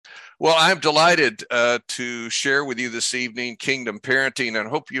Well, I'm delighted to share with you this evening Kingdom Parenting, and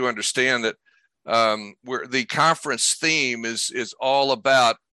hope you understand that where the conference theme is all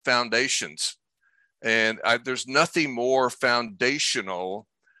about foundations, and there's nothing more foundational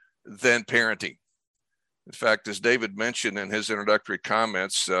than parenting. In fact, as David mentioned in his introductory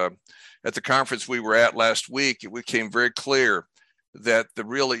comments, at the conference we were at last week, it became very clear that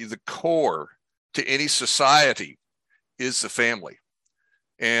the core to any society is the family.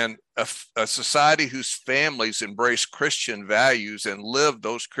 And a society whose families embrace Christian values and live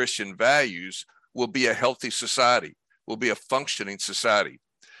those Christian values will be a healthy society, will be a functioning society.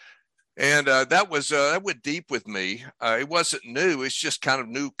 And that went deep with me. It wasn't new. It's just kind of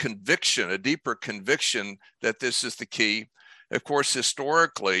new conviction, a deeper conviction that this is the key. Of course,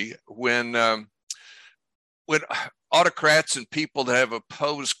 historically, when autocrats and people that have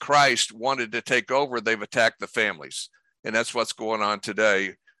opposed Christ wanted to take over, they've attacked the families. And that's what's going on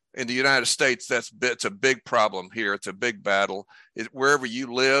today. In the United States, it's a big problem here. It's a big battle. Wherever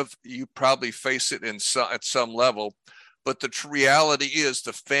you live, you probably face it at some level. But the reality is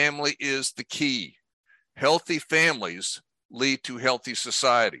the family is the key. Healthy families lead to healthy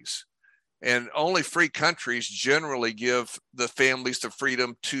societies. And only free countries generally give the families the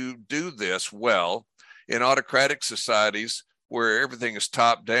freedom to do this well. In autocratic societies, where everything is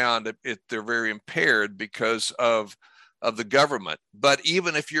top down, they're very impaired because of the government. But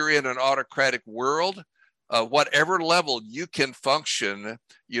even if you're in an autocratic world, whatever level you can function,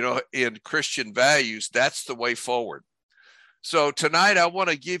 in Christian values, that's the way forward. So tonight I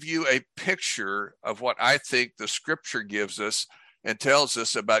want to give you a picture of what I think the scripture gives us and tells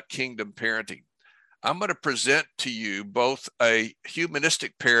us about kingdom parenting. I'm going to present to you both a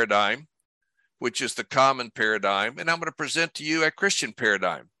humanistic paradigm, which is the common paradigm, and I'm going to present to you a Christian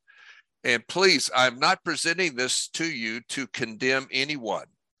paradigm. And please, I'm not presenting this to you to condemn anyone.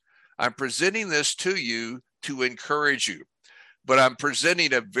 I'm presenting this to you to encourage you, but I'm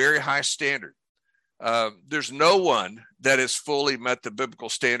presenting a very high standard. There's no one that has fully met the biblical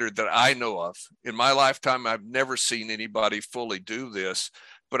standard that I know of. In my lifetime, I've never seen anybody fully do this,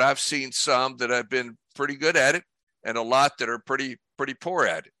 but I've seen some that have been pretty good at it and a lot that are pretty poor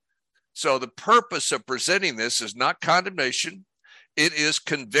at it. So the purpose of presenting this is not condemnation, it is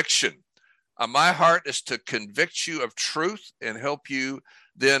conviction. My heart is to convict you of truth and help you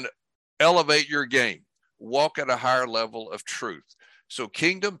then elevate your game, walk at a higher level of truth. So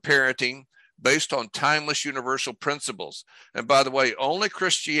kingdom parenting based on timeless universal principles. And by the way, only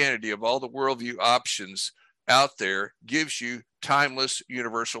Christianity of all the worldview options out there gives you timeless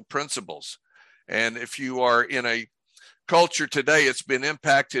universal principles. And if you are in a culture today, it's been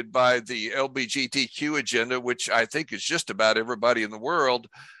impacted by the LGBTQ agenda, which I think is just about everybody in the world.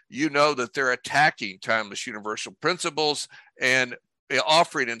 You know that they're attacking timeless universal principles and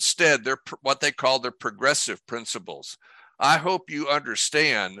offering instead what they call their progressive principles. I hope you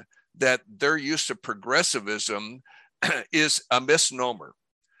understand that their use of progressivism is a misnomer.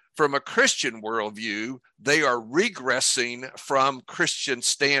 From a Christian worldview, they are regressing from Christian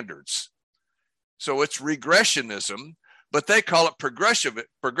standards. So it's regressionism, but they call it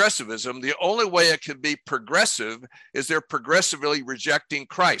progressivism. The only way it can be progressive is they're progressively rejecting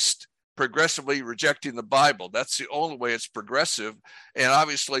Christ, progressively rejecting the Bible. That's the only way it's progressive. And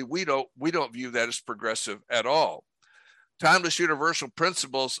obviously we don't view that as progressive at all. Timeless universal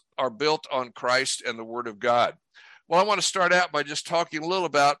principles are built on Christ and the Word of God. Well, I want to start out by just talking a little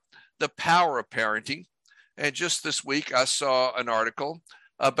about the power of parenting. And just this week, I saw an article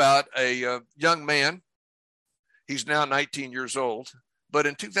about a young man. He's now 19 years old, but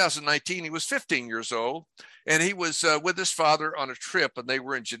in 2019, he was 15 years old, and he was with his father on a trip, and they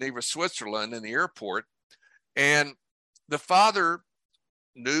were in Geneva, Switzerland, in the airport. And the father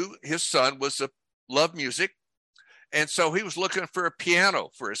knew his son loved music, and so he was looking for a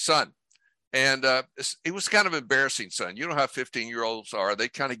piano for his son. And it was kind of embarrassing, son. You know how 15-year-olds are. They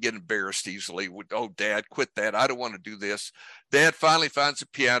kind of get embarrassed easily. Oh, Dad, quit that. I don't want to do this. Dad finally finds a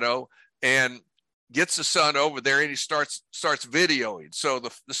piano and gets the son over there, and he starts videoing. So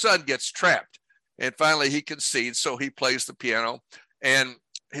the son gets trapped, and finally he concedes. So he plays the piano. And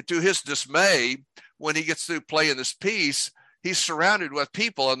to his dismay, when he gets through playing this piece, he's surrounded with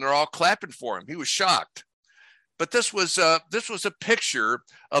people, and they're all clapping for him. He was shocked. But this was a picture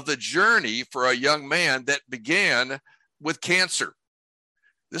of the journey for a young man that began with cancer.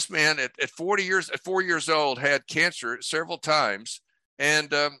 This man at 4 years old had cancer several times,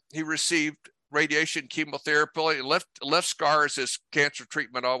 and he received radiation chemotherapy, left scars as cancer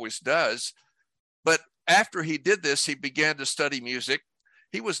treatment always does. But after he did this, he began to study music.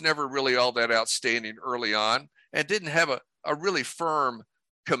 He was never really all that outstanding early on and didn't have a really firm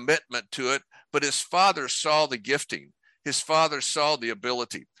commitment to it, but his father saw the gifting. His father saw the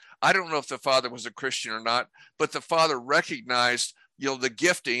ability. I don't know if the father was a Christian or not, but the father recognized, the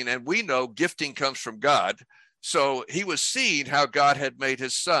gifting, and we know gifting comes from God. So he was seeing how God had made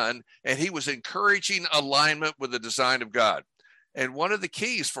his son, and he was encouraging alignment with the design of God. And one of the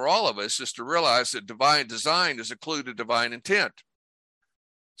keys for all of us is to realize that divine design is a clue to divine intent.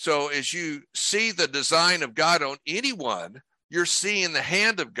 So as you see the design of God on anyone, you're seeing the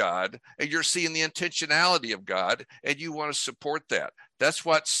hand of God, and you're seeing the intentionality of God, and you want to support that. That's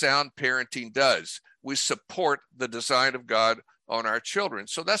what sound parenting does. We support the design of God on our children.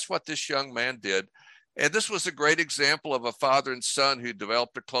 So that's what this young man did. And this was a great example of a father and son who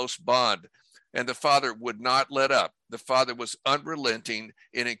developed a close bond. And the father would not let up. The father was unrelenting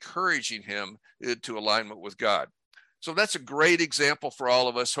in encouraging him into alignment with God. So that's a great example for all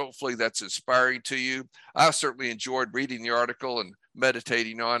of us. Hopefully that's inspiring to you. I certainly enjoyed reading the article and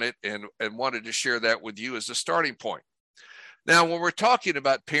meditating on it, and wanted to share that with you as a starting point. Now, when we're talking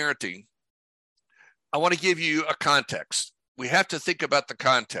about parenting, I want to give you a context. We have to think about the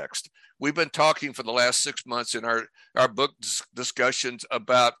context. We've been talking for the last 6 months in our book discussions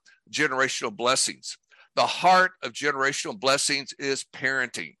about generational blessings. The heart of generational blessings is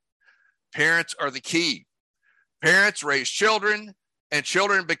parenting. Parents are the key. Parents raise children, and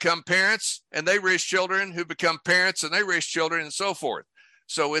children become parents, and they raise children who become parents, and they raise children, and so forth.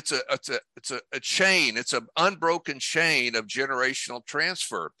 So it's a chain. It's an unbroken chain of generational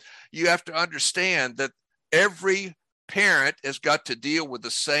transfer. You have to understand that every parent has got to deal with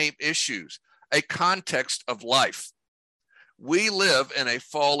the same issues, a context of life. We live in a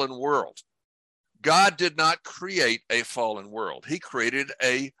fallen world. God did not create a fallen world. He created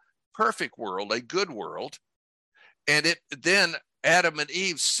a perfect world, a good world. And then Adam and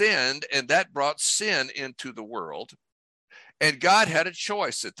Eve sinned, and that brought sin into the world. And God had a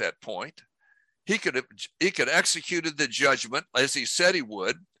choice at that point. He could have executed the judgment as he said he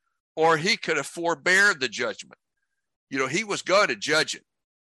would, or he could have forbeared the judgment. He was going to judge it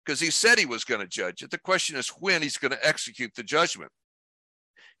because he said he was going to judge it. The question is when he's going to execute the judgment.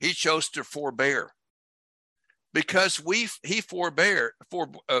 He chose to forbear because he forbears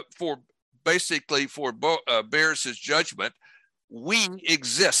his judgment. We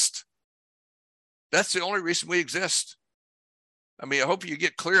exist. That's the only reason we exist. I hope you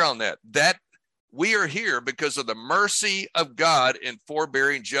get clear on that. That we are here because of the mercy of God in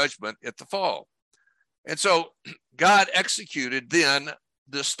forbearing judgment at the fall. And so God executed then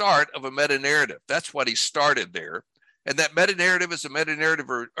the start of a meta-narrative. That's what he started there. And that meta-narrative is a meta-narrative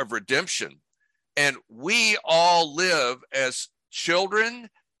of redemption. And we all live as children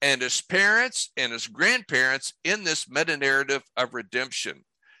and as parents and as grandparents in this meta-narrative of redemption.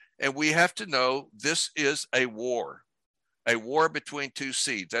 And we have to know this is a war between two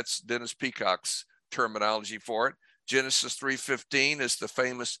seeds. That's Dennis Peacock's terminology for it. Genesis 3:15 is the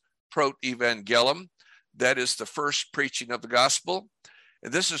famous proto-evangelium. That is the first preaching of the gospel.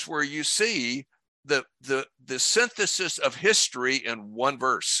 And this is where you see the synthesis of history in one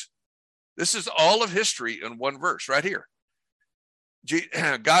verse. This is all of history in one verse right here.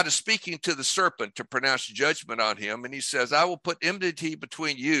 God is speaking to the serpent to pronounce judgment on him. And he says, I will put enmity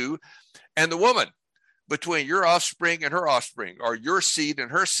between you and the woman, between your offspring and her offspring, or your seed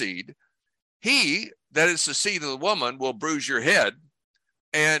and her seed. He, that is the seed of the woman, will bruise your head,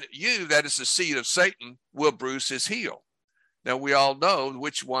 and you, that is the seed of Satan, will bruise his heel. Now, we all know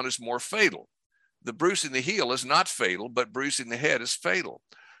which one is more fatal. The bruising the heel is not fatal, but bruising the head is fatal.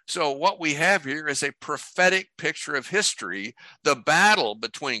 So what we have here is a prophetic picture of history, the battle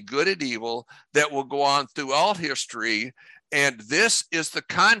between good and evil that will go on through all history. And this is the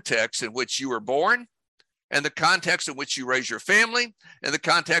context in which you were born, and the context in which you raise your family, and the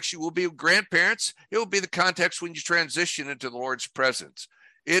context you will be grandparents. It will be the context when you transition into the Lord's presence.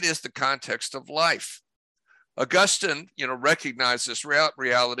 It is the context of life. Augustine, recognized this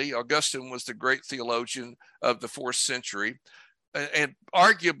reality. Augustine was the great theologian of the 4th century, and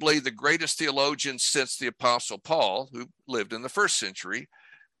arguably the greatest theologian since the Apostle Paul, who lived in the 1st century.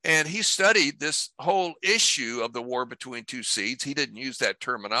 And he studied this whole issue of the war between two seeds. He didn't use that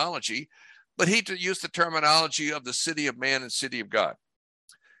terminology, but he used the terminology of the city of man and city of God.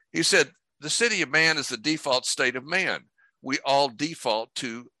 He said, the city of man is the default state of man. We all default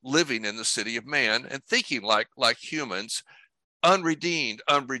to living in the city of man and thinking like humans, unredeemed,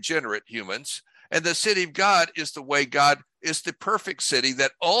 unregenerate humans. And the city of God is the way God is the perfect city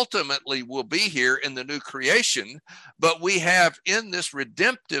that ultimately will be here in the new creation. But we have in this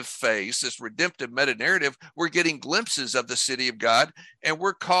redemptive phase, this redemptive meta-narrative, we're getting glimpses of the city of God, and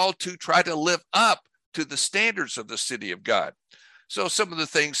we're called to try to live up to the standards of the city of God. So some of the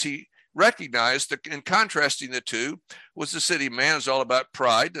things he recognized in contrasting the two was the city of man is all about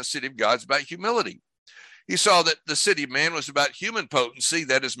pride. The city of God is about humility. He saw that the city of man was about human potency,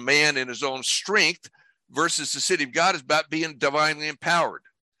 that is man in his own strength, versus the city of God is about being divinely empowered.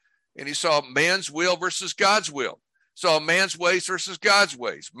 And he saw man's will versus God's will. Saw man's ways versus God's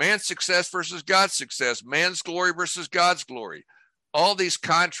ways, man's success versus God's success, man's glory versus God's glory. All these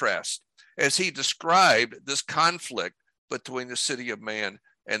contrasts as he described this conflict between the city of man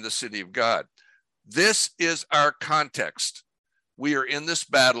and the city of God. This is our context. We are in this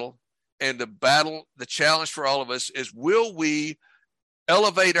battle, and the challenge for all of us is, will we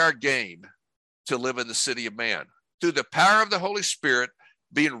elevate our game to live in the city of man? Through the power of the Holy Spirit,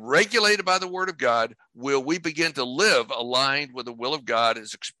 being regulated by the Word of God, will we begin to live aligned with the will of God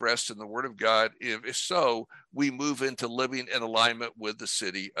as expressed in the Word of God? If so, we move into living in alignment with the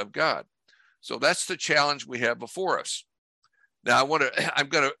city of God. So that's the challenge we have before us. Now, I'm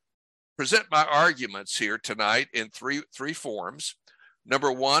going to present my arguments here tonight in three forms.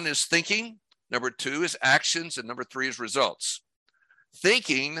 Number one is thinking. Number two is actions. And number three is results.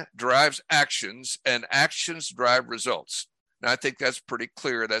 Thinking drives actions, and actions drive results. Now, I think that's pretty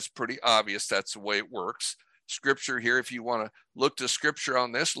clear. That's pretty obvious. That's the way it works. Scripture here, if you want to look to Scripture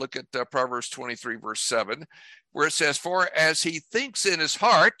on this, look at Proverbs 23, verse 7, where it says, "For as he thinks in his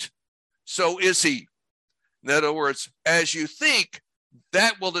heart, so is he." In other words, as you think,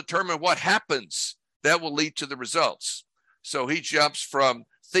 that will determine what happens. That will lead to the results. So he jumps from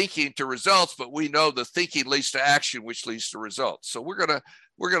thinking to results, but we know the thinking leads to action, which leads to results. So we're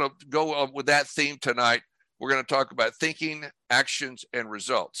gonna go on with that theme tonight. We're going to talk about thinking, actions, and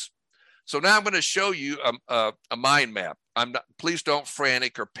results. So now I'm going to show you a mind map. Please don't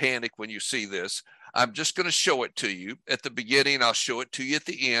frantic or panic when you see this. I'm just going to show it to you at the beginning. I'll show it to you at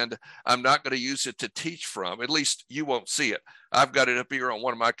the end. I'm not going to use it to teach from. At least you won't see it. I've got it up here on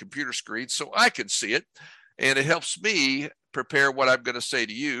one of my computer screens so I can see it. And it helps me prepare what I'm going to say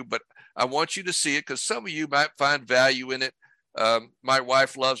to you. But I want you to see it because some of you might find value in it. My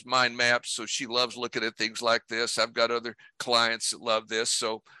wife loves mind maps, so she loves looking at things like this. I've got other clients that love this.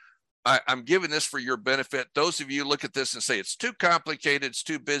 So I'm giving this for your benefit. Those of you look at this and say, it's too complicated, it's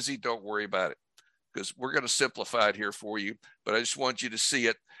too busy, don't worry about it, because we're going to simplify it here for you. But I just want you to see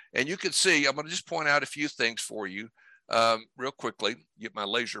it. And you can see, I'm going to just point out a few things for you real quickly. Get my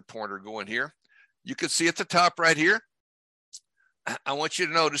laser pointer going here. You can see at the top right here, I want you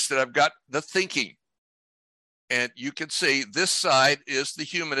to notice that I've got the thinking. And you can see this side is the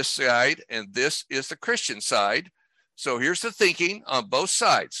humanist side, and this is the Christian side. So here's the thinking on both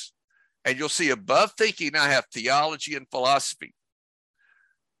sides. And you'll see above thinking, I have theology and philosophy.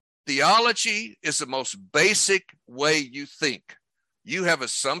 Theology is the most basic way you think. You have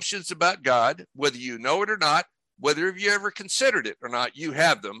assumptions about God, whether you know it or not, whether you ever considered it or not, you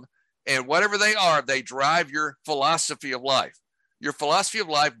have them. And whatever they are, they drive your philosophy of life. Your philosophy of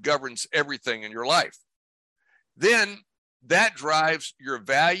life governs everything in your life. Then that drives your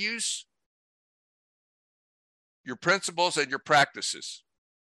values, your principles, and your practices.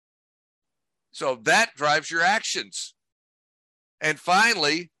 So that drives your actions. And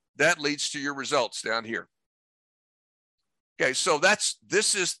finally, that leads to your results down here. Okay, so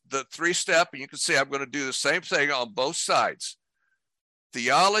this is the three-step, and you can see I'm going to do the same thing on both sides.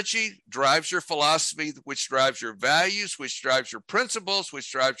 Theology drives your philosophy, which drives your values, which drives your principles,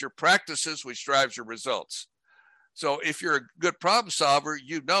 which drives your practices, which drives your results. So if you're a good problem solver,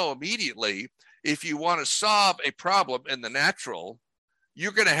 you know immediately if you want to solve a problem in the natural,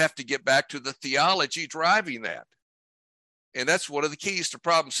 you're going to have to get back to the theology driving that. And that's one of the keys to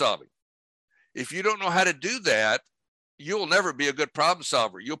problem solving. If you don't know how to do that, you'll never be a good problem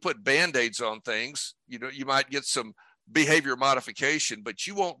solver. You'll put Band-Aids on things. You know, you might get some behavior modification, but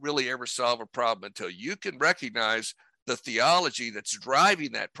you won't really ever solve a problem until you can recognize the theology that's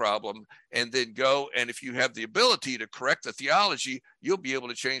driving that problem, and then go, and if you have the ability to correct the theology, you'll be able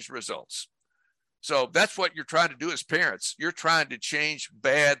to change the results. So that's what you're trying to do as parents. You're trying to change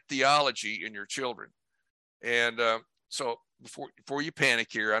bad theology in your children. And so before you panic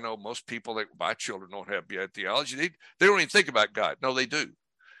here, I know most people that my children don't have bad theology. They don't even think about God. No, they do,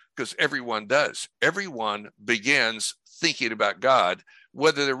 because everyone does. Everyone begins thinking about God,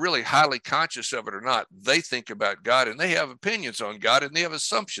 whether they're really highly conscious of it or not. They think about God, and they have opinions on God, and they have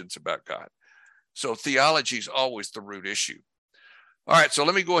assumptions about God. So theology is always the root issue. All right, so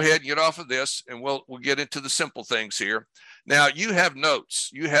let me go ahead and get off of this, and we'll get into the simple things here. Now, you have notes.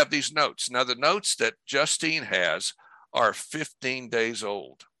 You have these notes. Now, the notes that Justine has are 15 days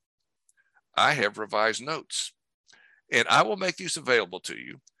old. I have revised notes, and I will make these available to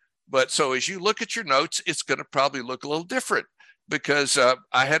you. But so as you look at your notes, it's going to probably look a little different, because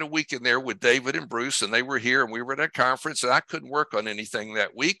I had a week in there with David and Bruce, and they were here, and we were at a conference, and I couldn't work on anything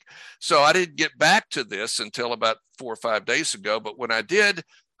that week. So I didn't get back to this until about 4 or 5 days ago. But when I did,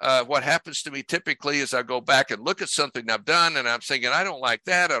 what happens to me typically is I go back and look at something I've done, and I'm thinking, I don't like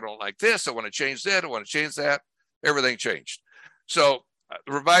that. I don't like this. I want to change that. I want to change that. Everything changed. So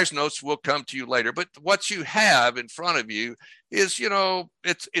revised notes will come to you later. But what you have in front of you is,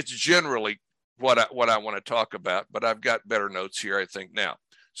 it's generally what I want to talk about, but I've got better notes here, I think, now.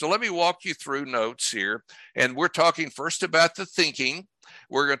 So let me walk you through notes here. And we're talking first about the thinking.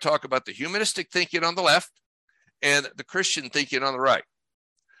 We're going to talk about the humanistic thinking on the left and the Christian thinking on the right.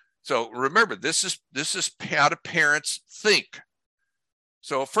 So remember, this is how do parents think.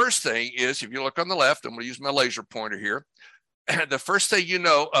 So first thing is, if you look on the left, I'm going to use my laser pointer here. The first thing you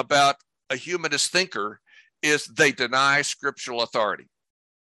know about a humanist thinker is they deny scriptural authority,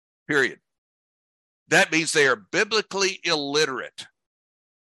 period. That means they are biblically illiterate.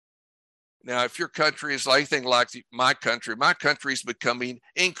 Now, if your country is anything like my country is becoming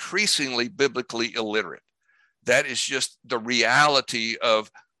increasingly biblically illiterate. That is just the reality of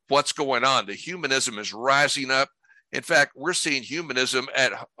what's going on. The humanism is rising up. In fact, we're seeing humanism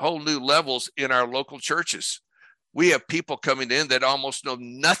at whole new levels in our local churches. We have people coming in that almost know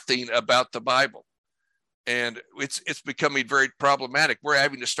nothing about the Bible. And it's becoming very problematic. We're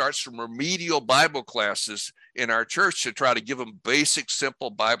having to start some remedial Bible classes in our church to try to give them basic, simple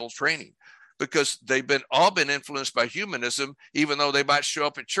Bible training, because they've all been influenced by humanism, even though they might show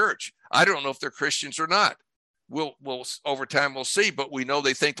up at church. I don't know if they're Christians or not. We'll over time we'll see, but we know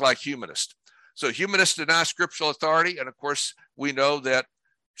they think like humanists. So humanists deny scriptural authority, and of course we know that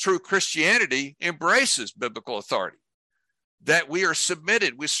true Christianity embraces biblical authority. That we are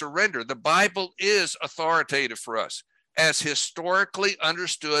submitted, we surrender. The Bible is authoritative for us, as historically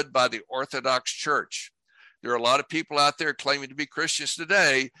understood by the Orthodox Church. There are a lot of people out there claiming to be Christians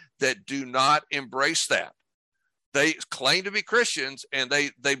today that do not embrace that. They claim to be Christians, and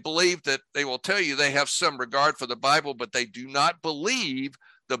they believe that they will tell you they have some regard for the Bible, but they do not believe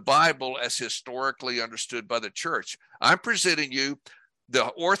the Bible as historically understood by the church. I'm presenting you the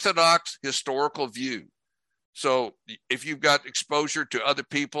Orthodox historical view. So if you've got exposure to other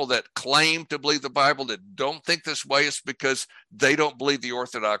people that claim to believe the Bible that don't think this way, it's because they don't believe the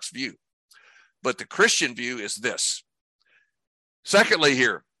Orthodox view. But the Christian view is this. Secondly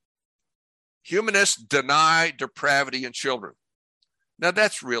here, humanists deny depravity in children. Now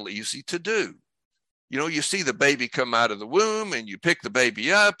that's real easy to do. You see the baby come out of the womb, and you pick the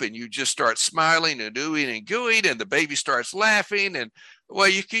baby up, and you just start smiling and oohing and gooing, and the baby starts laughing, and well,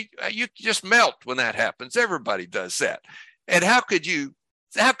 you just melt when that happens. Everybody does that. And how could you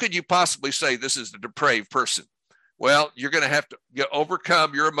possibly say this is a depraved person? Well, you're going to have to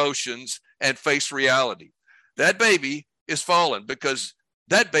overcome your emotions and face reality. That baby is fallen because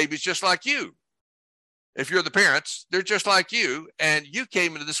that baby's just like you. If you're the parents, they're just like you, and you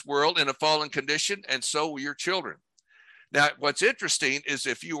came into this world in a fallen condition, and so will your children. Now, what's interesting is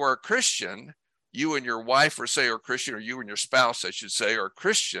if you are a Christian, you and your wife are Christian, or you and your spouse, I should say, are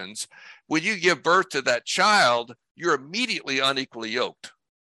Christians. When you give birth to that child, you're immediately unequally yoked,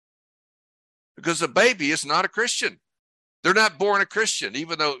 because the baby is not a Christian. They're not born a Christian,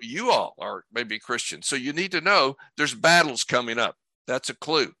 even though you all are maybe Christians. So you need to know there's battles coming up. That's a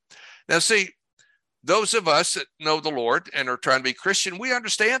clue. Now, see, those of us that know the Lord and are trying to be Christian, we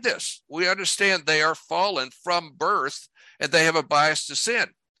understand this. We understand they are fallen from birth and they have a bias to sin.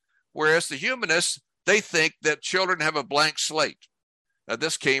 Whereas the humanists, they think that children have a blank slate. Now,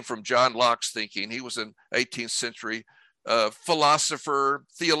 this came from John Locke's thinking. He was an 18th century philosopher,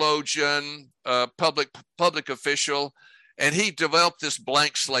 theologian, public official, and he developed this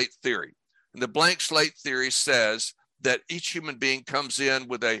blank slate theory. And the blank slate theory says that each human being comes in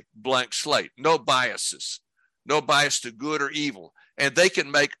with a blank slate, no biases, no bias to good or evil, and they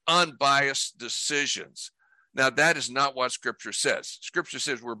can make unbiased decisions. Now, that is not what Scripture says. Scripture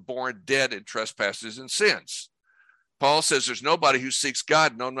says we're born dead in trespasses and sins. Paul says there's nobody who seeks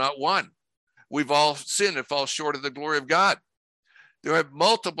God, no, not one. We've all sinned and fall short of the glory of God. There are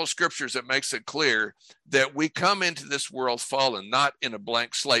multiple scriptures that makes it clear that we come into this world fallen, not in a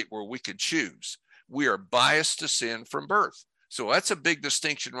blank slate where we can choose. We are biased to sin from birth. So that's a big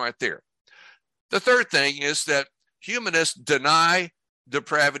distinction right there. The third thing is that humanists deny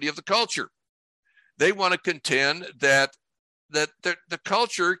depravity of the culture. They want to contend that the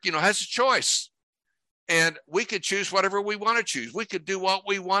culture, has a choice, and we could choose whatever we want to choose. We could do what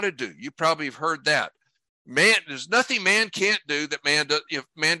we want to do. You probably have heard that. There's nothing man can't do that if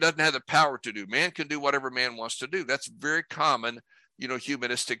man doesn't have the power to do. Man can do whatever man wants to do. That's very common,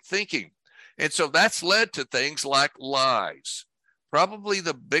 humanistic thinking. And so that's led to things like lies. Probably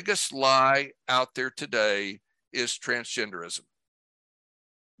the biggest lie out there today is transgenderism.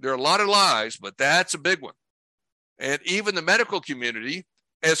 There are a lot of lies, but that's a big one. And even the medical community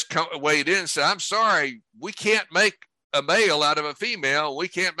has weighed in and said, I'm sorry, we can't make a male out of a female. We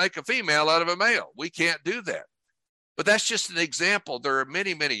can't make a female out of a male. We can't do that. But that's just an example. There are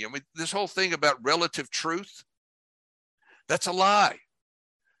many, many. I mean, this whole thing about relative truth, that's a lie.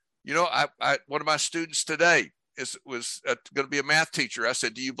 You know, one of my students today was going to be a math teacher. I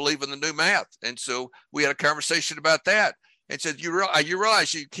said, do you believe in the new math? And so we had a conversation about that and said, you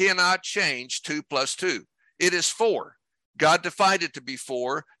realize you cannot change 2 + 2. It is 4. God defined it to be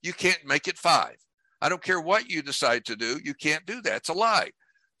 4. You can't make it 5. I don't care what you decide to do. You can't do that. It's a lie.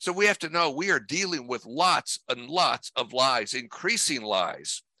 So we have to know we are dealing with lots and lots of lies, increasing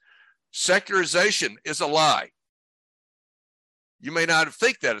lies. Secularization is a lie. You may not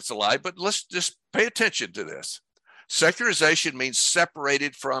think that it's a lie, but let's just pay attention to this. Secularization means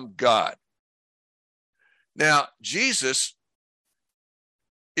separated from God. Now, Jesus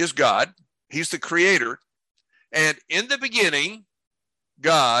is God. He's the creator. And in the beginning,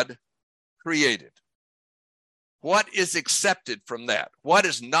 God created. What is accepted from that? What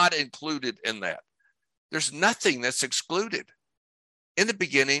is not included in that? There's nothing that's excluded. In the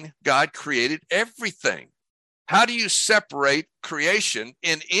beginning, God created everything. How do you separate creation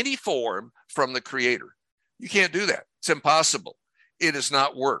in any form from the creator? You can't do that. It's impossible. It does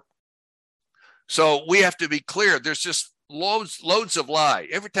not work. So we have to be clear. There's just loads of lie.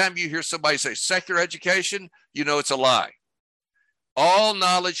 Every time you hear somebody say secular education, you know it's a lie. All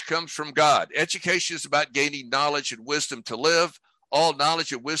knowledge comes from God. Education is about gaining knowledge and wisdom to live. All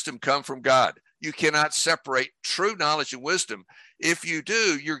knowledge and wisdom come from God. You cannot separate true knowledge and wisdom. If you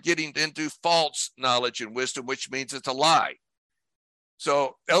do, you're getting into false knowledge and wisdom, which means it's a lie.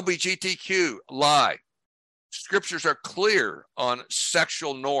 So LGBTQ, lie. Scriptures are clear on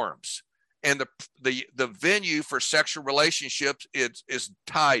sexual norms. And the venue for sexual relationships is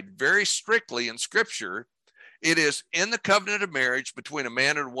tied very strictly in Scripture. It is in the covenant of marriage between a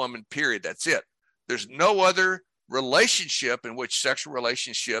man and a woman, period. That's it. There's no other relationship in which sexual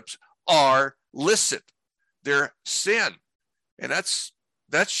relationships are licit. They're sin. And that's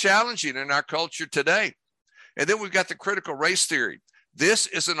challenging in our culture today. And then we've got the critical race theory. This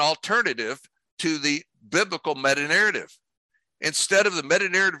is an alternative to the biblical meta-narrative. Instead of the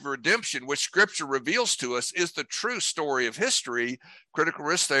meta-narrative of redemption, which Scripture reveals to us is the true story of history, critical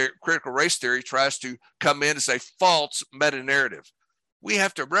race theory tries to come in as a false meta-narrative. We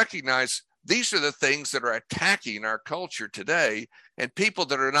have to recognize these are the things that are attacking our culture today, and people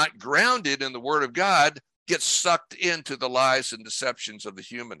that are not grounded in the Word of God get sucked into the lies and deceptions of the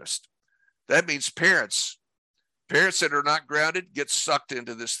humanist. That means parents that are not grounded get sucked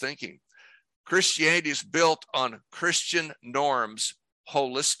into this thinking. Christianity is built on Christian norms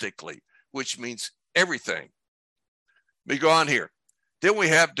holistically, which means everything. Let me go on here. Then we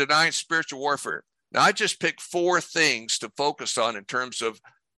have denying spiritual warfare. Now, I just picked 4 things to focus on in terms of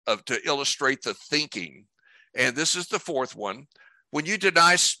to illustrate the thinking. And this is the 4th one. When you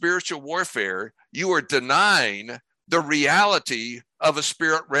deny spiritual warfare, you are denying the reality of a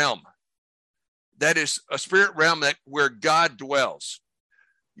spirit realm. That is a spirit realm where God dwells.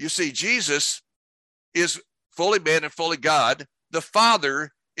 You see, Jesus is fully man and fully God. The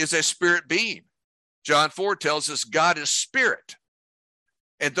Father is a spirit being. John 4 tells us God is spirit.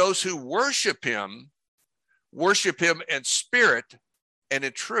 And those who worship him in spirit and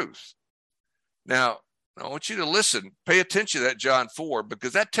in truth. Now, I want you to listen, pay attention to that John 4,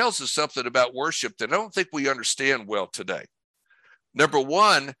 because that tells us something about worship that I don't think we understand well today. Number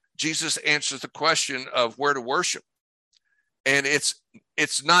 1, Jesus answers the question of where to worship. And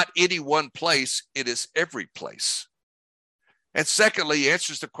it's not any one place, it is every place. And secondly, he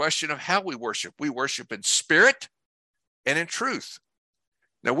answers the question of how we worship. We worship in spirit and in truth.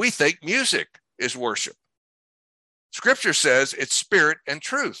 Now, we think music is worship. Scripture says it's spirit and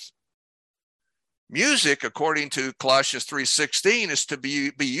truth. Music, according to Colossians 3:16, is to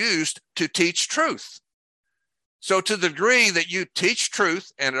be used to teach truth. So to the degree that you teach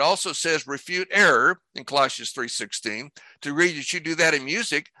truth, and it also says refute error in Colossians 3:16, to the degree that you do that in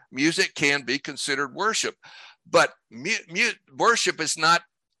music, music can be considered worship. But worship is not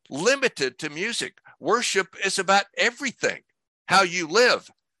limited to music. Worship is about everything. How you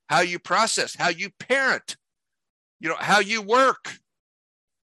live, how you process, how you parent, how you work,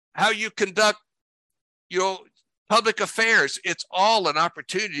 how you conduct, public affairs. It's all an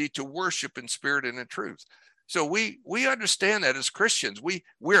opportunity to worship in spirit and in truth. So we understand that as Christians.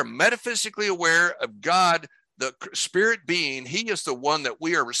 We're metaphysically aware of God, the spirit being. He is the one that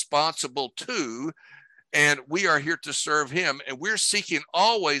we are responsible to. And we are here to serve him, and we're seeking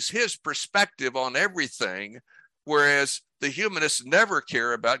always his perspective on everything, whereas the humanists never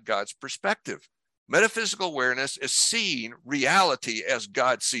care about God's perspective. Metaphysical awareness is seeing reality as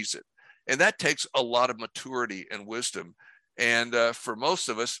God sees it. And that takes a lot of maturity and wisdom. And for most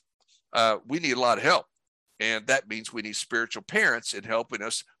of us, we need a lot of help. And that means we need spiritual parents in helping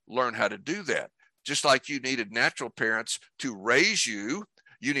us learn how to do that. Just like you needed natural parents to raise you,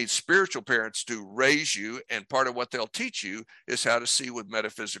 you need spiritual parents to raise you. And part of what they'll teach you is how to see with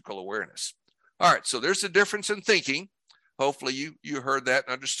metaphysical awareness. All right, so there's a difference in thinking. Hopefully you heard that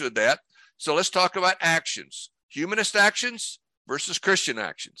and understood that. So let's talk about actions, humanist actions versus Christian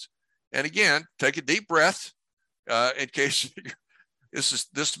actions. And again, take a deep breath in case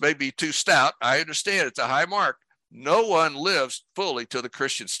this may be too stout. I understand it's a high mark. No one lives fully to the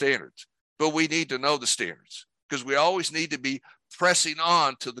Christian standards, but we need to know the standards because we always need to be pressing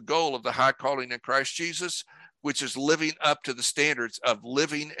on to the goal of the high calling in Christ Jesus, which is living up to the standards of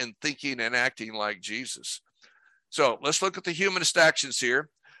living and thinking and acting like Jesus. So let's look at the humanist actions here.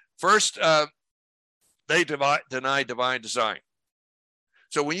 First, they deny divine design.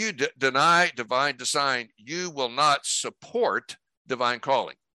 So when you deny divine design, you will not support divine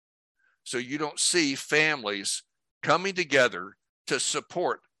calling. So you don't see families coming together to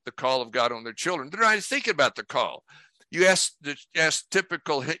support the call of God on their children. They're not thinking about the call. You ask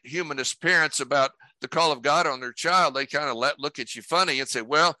typical humanist parents about the call of God on their child, they kind of look at you funny and say,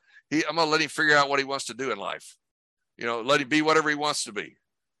 well, I'm going to let him figure out what he wants to do in life. Let him be whatever he wants to be.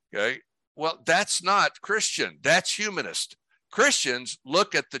 Okay. Well, that's not Christian. That's humanist. Christians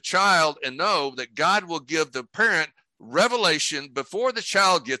look at the child and know that God will give the parent revelation before the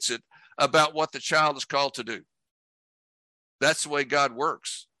child gets it about what the child is called to do. That's the way God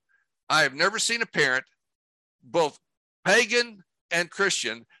works. I have never seen a parent, both pagan and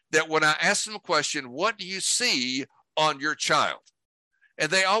Christian, that when I ask them a question, what do you see on your child? And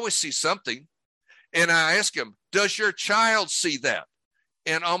they always see something. And I ask them, does your child see that?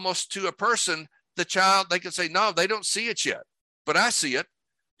 And almost to a person, the child, they can say, no, they don't see it yet. But I see it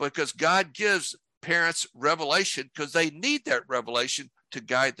because God gives parents revelation because they need that revelation to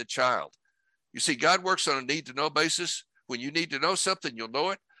guide the child. You see, God works on a need-to-know basis. When you need to know something, you'll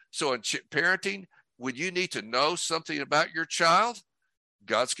know it. So in parenting, when you need to know something about your child,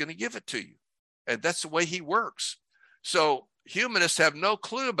 God's going to give it to you. And that's the way he works. So humanists have no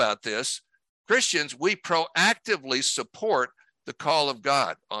clue about this. Christians, we proactively support the call of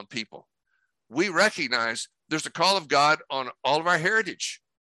God on people. We recognize there's a call of God on all of our heritage,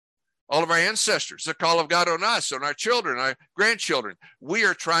 all of our ancestors, the call of God on us, on our children, our grandchildren. We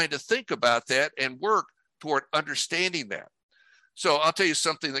are trying to think about that and work toward understanding that. So I'll tell you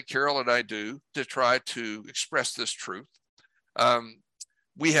something that Carol and I do to try to express this truth.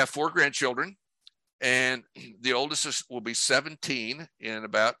 We have 4 grandchildren, and the oldest will be 17 in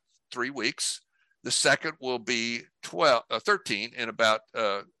about 3 weeks. The second will be 13 in about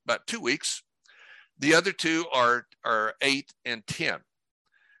 2 weeks. The other 2 are 8 and 10.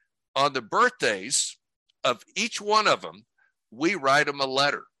 On the birthdays of each one of them, we write them a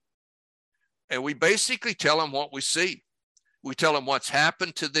letter. And we basically tell them what we see. We tell them what's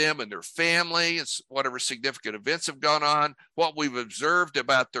happened to them and their family, and whatever significant events have gone on, what we've observed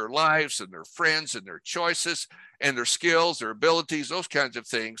about their lives and their friends and their choices and their skills, their abilities, those kinds of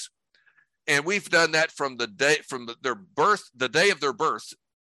things. And we've done that from the day, their birth, the day of their birth,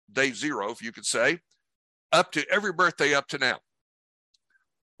 day 0, if you could say, up to every birthday up to now.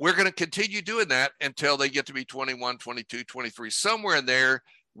 We're going to continue doing that until they get to be 21, 22, 23. Somewhere in there,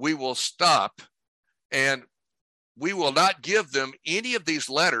 we will stop, and we will not give them any of these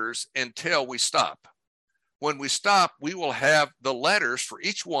letters until we stop. When we stop, we will have the letters for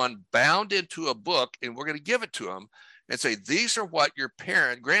each one bound into a book, and we're going to give it to them and say, these are what your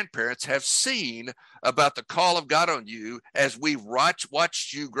grandparents have seen about the call of God on you as we've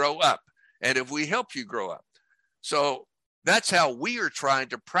watched you grow up, and if we help you grow up. So that's how we are trying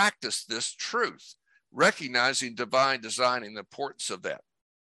to practice this truth, recognizing divine design and the importance of that.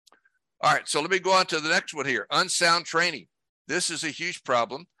 All right, so let me go on to the next one here, unsound training. This is a huge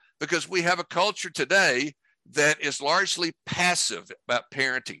problem because we have a culture today that is largely passive about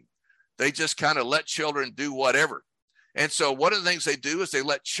parenting. They just kind of let children do whatever. And so one of the things they do is they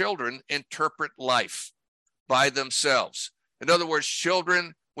let children interpret life by themselves. In other words,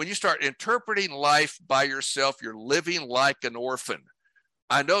 children, when you start interpreting life by yourself, you're living like an orphan.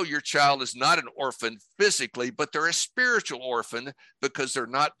 I know your child is not an orphan physically, but they're a spiritual orphan because they're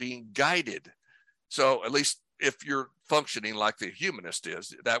not being guided. So at least if you're functioning like the humanist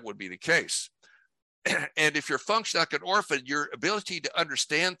is, that would be the case. And if you're functioning like an orphan, your ability to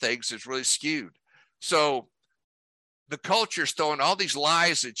understand things is really skewed. So the culture's throwing all these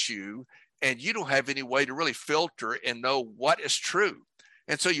lies at you, and you don't have any way to really filter and know what is true.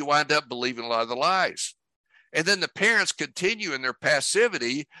 And so you wind up believing a lot of the lies. And then the parents continue in their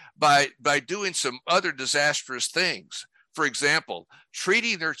passivity by doing some other disastrous things. For example,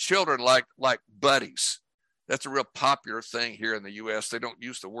 treating their children like buddies. That's a real popular thing here in the U.S. They don't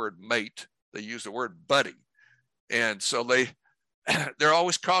use the word mate. They use the word buddy. And so they're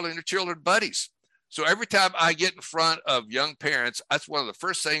always calling their children buddies. So every time I get in front of young parents, that's one of the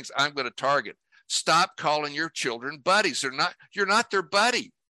first things I'm going to target. Stop calling your children buddies. You're not their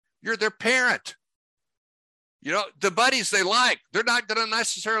buddy. You're their parent. You know, the buddies they like, they're not going to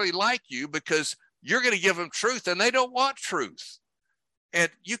necessarily like you because you're going to give them truth and they don't want truth. And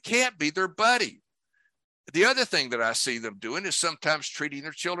you can't be their buddy. The other thing that I see them doing is sometimes treating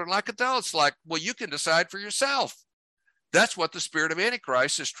their children like adults, like, well, you can decide for yourself. That's what the spirit of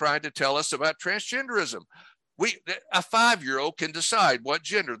Antichrist is trying to tell us about transgenderism. A 5-year-old can decide what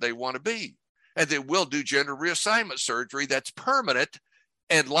gender they want to be, and they will do gender reassignment surgery that's permanent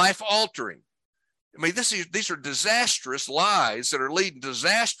and life-altering. I mean, these are disastrous lies that are leading to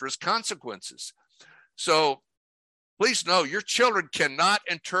disastrous consequences. So please know your children cannot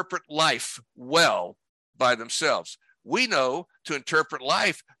interpret life well by themselves. We know to interpret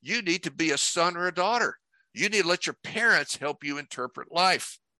life, you need to be a son or a daughter. You need to let your parents help you interpret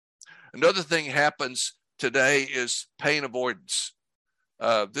life. Another thing happens today is pain avoidance.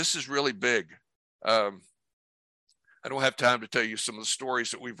 This is really big. I don't have time to tell you some of the stories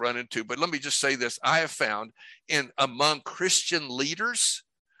that we've run into, but let me just say this. I have found among Christian leaders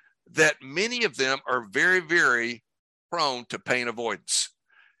that many of them are very, very prone to pain avoidance.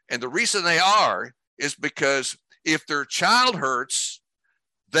 And the reason they are is because if their child hurts,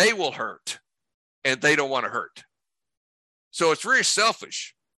 they will hurt, and they don't want to hurt. So it's very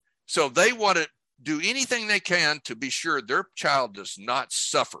selfish. So they want to do anything they can to be sure their child does not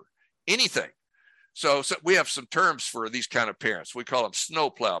suffer anything. So we have some terms for these kind of parents. We call them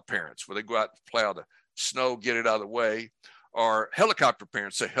snowplow parents, where they go out and plow the snow, get it out of the way, or helicopter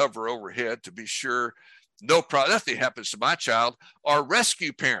parents. They hover overhead to be sure no problem, nothing happens to my child, or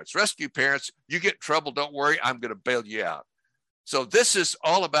rescue parents. Rescue parents, you get in trouble, don't worry, I'm going to bail you out. So this is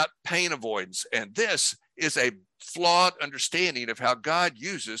all about pain avoidance, and this is a flawed understanding of how God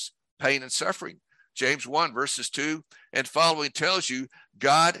uses pain and suffering. James 1 verses 2 and following tells you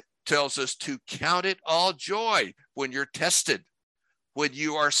God tells us to count it all joy when you're tested, when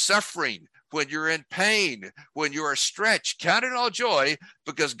you are suffering, when you're in pain, when you are stretched. Count it all joy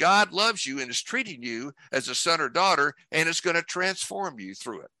because God loves you and is treating you as a son or daughter and is going to transform you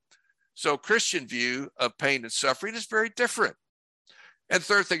through it. So Christian view of pain and suffering is very different. And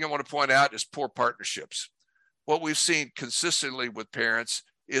third thing I want to point out is poor partnerships. What we've seen consistently with parents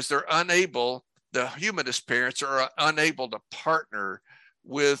is they're unable, the humanist parents are unable to partner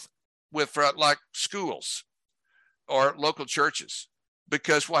with like schools or local churches,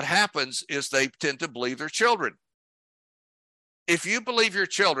 because what happens is they tend to believe their children. If you believe your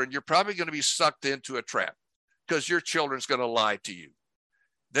children, you're probably going to be sucked into a trap because your children's going to lie to you.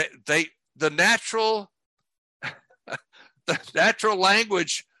 The natural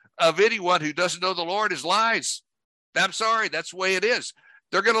language of anyone who doesn't know the Lord is lies. I'm sorry, that's the way it is.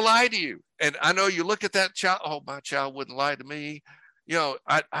 They're going to lie to you. And I know you look at that child, oh, my child wouldn't lie to me. You know,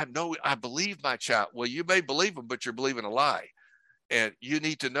 I know, I believe my child. Well, you may believe them, but you're believing a lie. And you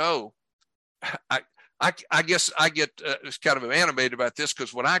need to know, I guess I get kind of animated about this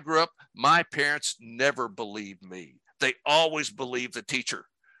because when I grew up, my parents never believed me. They always believed the teacher.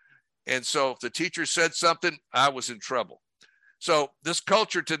 And so if the teacher said something, I was in trouble. So this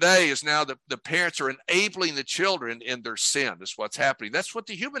culture today is now that the parents are enabling the children in their sin. That's what's happening. That's what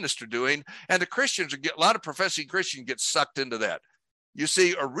the humanists are doing. And the Christians, a lot of professing Christians get sucked into that. You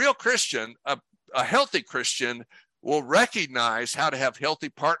see, a real Christian, a healthy Christian will recognize how to have healthy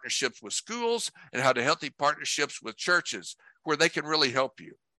partnerships with schools and how to healthy partnerships with churches where they can really help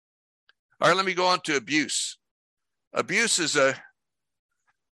you. All right, let me go on to abuse. Abuse is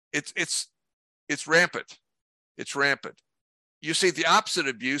it's rampant. It's rampant. You see, the opposite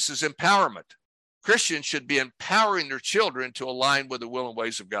of abuse is empowerment. Christians should be empowering their children to align with the will and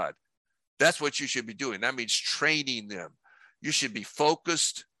ways of God. That's what you should be doing. That means training them. You should be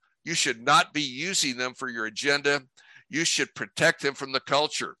focused. You should not be using them for your agenda. You should protect them from the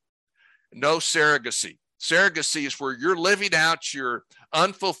culture. No surrogacy. Surrogacy is where you're living out your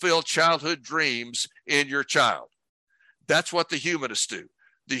unfulfilled childhood dreams in your child. That's what the humanists do.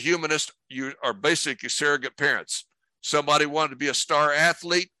 The humanists are basically surrogate parents. Somebody wanted to be a star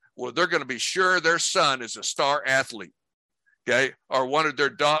athlete. Well, they're going to be sure their son is a star athlete. Okay. Or wanted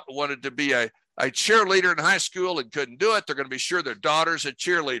to be a a cheerleader in high school and couldn't do it, they're going to be sure their daughter's a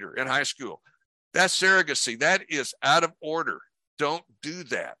cheerleader in high school. That's surrogacy. That is out of order. Don't do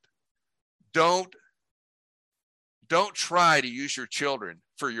that. Don't try to use your children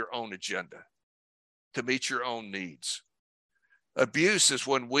for your own agenda, to meet your own needs. Abuse is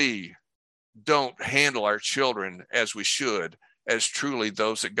when we don't handle our children as we should, as truly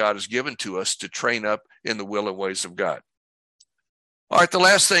those that God has given to us to train up in the will and ways of God. All right, the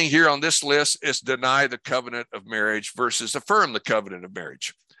last thing here on this list is deny the covenant of marriage versus affirm the covenant of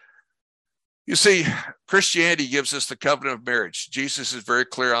marriage. You see, Christianity gives us the covenant of marriage. Jesus is very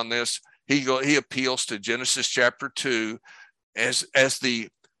clear on this. He appeals to Genesis chapter 2 as the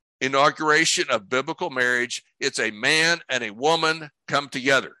inauguration of biblical marriage. It's a man and a woman come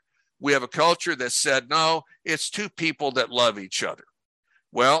together. We have a culture that said, no, it's two people that love each other.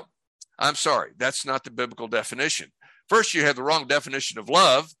 Well, I'm sorry, that's not the biblical definition. First, you have the wrong definition of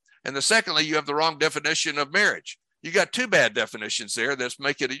love, and secondly, you have the wrong definition of marriage. You got two bad definitions there. This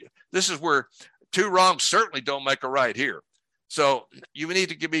is where two wrongs certainly don't make a right here. So you need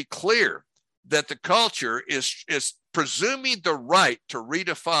to be clear that the culture is presuming the right to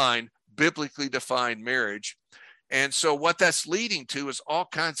redefine biblically defined marriage. And so what that's leading to is all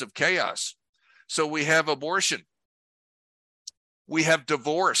kinds of chaos. So we have abortion. We have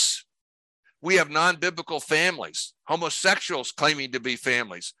divorce. We have non-biblical families, homosexuals claiming to be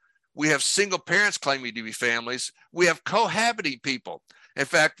families. We have single parents claiming to be families. We have cohabiting people. In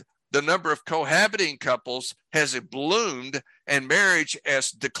fact, the number of cohabiting couples has ballooned and marriage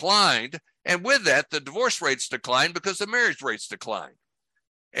has declined. And with that, the divorce rates decline because the marriage rates decline.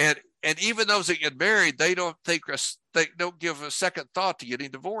 And even those that get married, they don't give a second thought to getting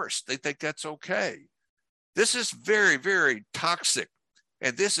divorced. They think that's okay. This is very, very toxic.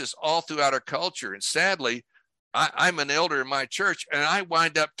 And this is all throughout our culture. And sadly, I'm an elder in my church, and I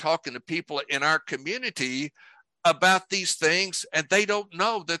wind up talking to people in our community about these things, and they don't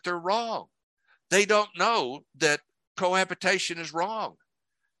know that they're wrong. They don't know that cohabitation is wrong.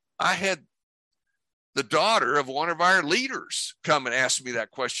 I had the daughter of one of our leaders come and ask me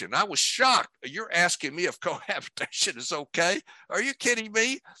that question. I was shocked. You're asking me if cohabitation is okay? Are you kidding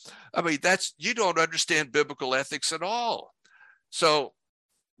me? I mean, you don't understand biblical ethics at all. So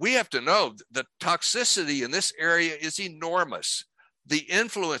we have to know the toxicity in this area is enormous. The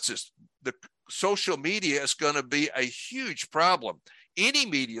influences, the social media is going to be a huge problem. Any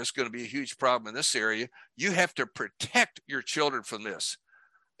media is going to be a huge problem in this area. You have to protect your children from this.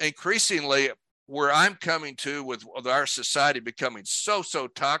 Increasingly, where I'm coming to with our society becoming so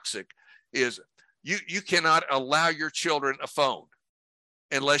toxic is you cannot allow your children a phone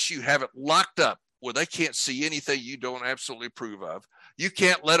unless you have it locked up where they can't see anything you don't absolutely approve of. You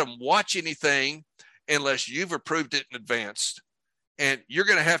can't let them watch anything unless you've approved it in advance. And you're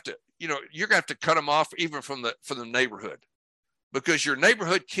going to have to cut them off even from the neighborhood, because your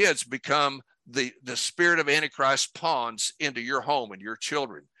neighborhood kids become the spirit of Antichrist pawns into your home and your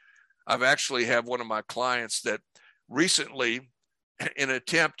children. I've actually have one of my clients that recently, in an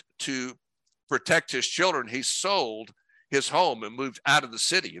attempt to protect his children, he sold his home and moved out of the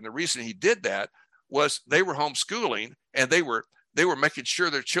city. And the reason he did that was they were homeschooling, and they were making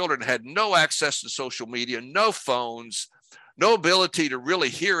sure their children had no access to social media, no phones, no ability to really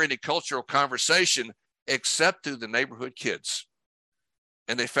hear any cultural conversation except through the neighborhood kids.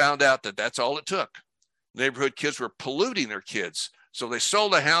 And they found out that that's all it took. Neighborhood kids were polluting their kids. So they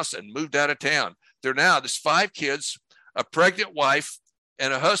sold the house and moved out of town. There's 5 kids, a pregnant wife,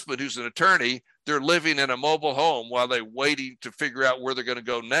 and a husband who's an attorney. They're living in a mobile home while they're waiting to figure out where they're going to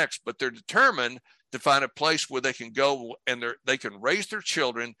go next. But they're determined to find a place where they can go and they can raise their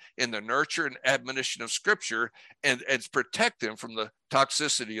children in the nurture and admonition of Scripture and protect them from the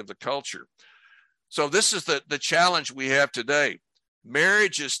toxicity of the culture. So this is the challenge we have today.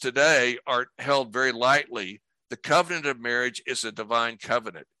 Marriages today are held very lightly. The covenant of marriage is a divine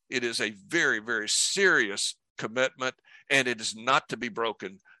covenant. It is a very, very serious commitment, and it is not to be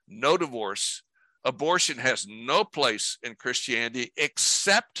broken. No divorce. Abortion has no place in Christianity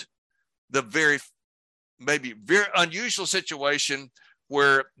except the maybe very unusual situation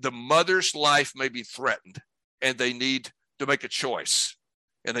where the mother's life may be threatened and they need to make a choice,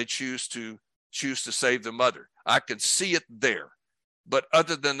 and they choose to save the mother. I can see it there. But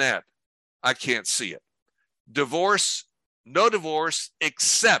other than that, I can't see it. Divorce, no divorce,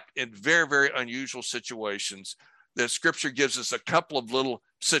 except in very, very unusual situations. The Scripture gives us a couple of little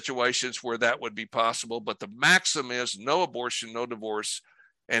situations where that would be possible, but the maxim is no abortion, no divorce,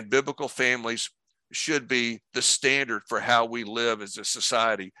 and biblical families should be the standard for how we live as a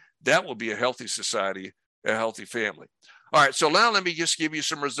society. That will be a healthy society, a healthy family. All right, so now let me just give you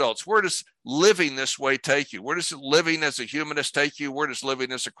some results. Where does living this way take you? Where does living as a humanist take you? Where does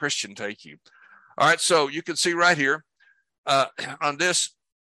living as a Christian take you? All right, so you can see right here on this,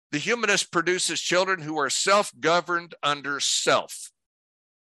 the humanist produces children who are self-governed under self.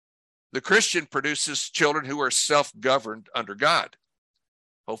 The Christian produces children who are self-governed under God.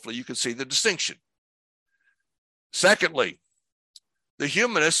 Hopefully you can see the distinction. Secondly, the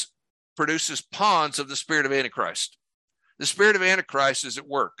humanist produces pawns of the spirit of Antichrist. The spirit of Antichrist is at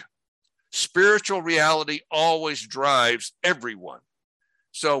work. Spiritual reality always drives everyone.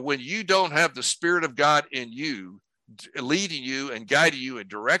 So when you don't have the Spirit of God in you, leading you and guiding you and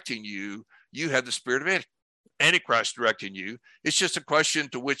directing you, you have the spirit of Antichrist directing you. It's just a question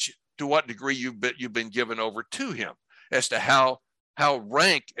to what degree you've been given over to him as to how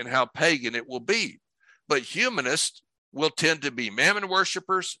rank and how pagan it will be. But humanists will tend to be mammon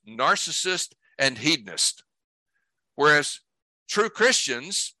worshipers, narcissists, and hedonists. Whereas true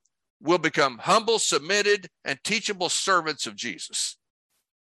Christians will become humble, submitted, and teachable servants of Jesus.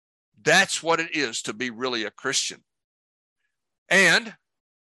 That's what it is to be really a Christian. And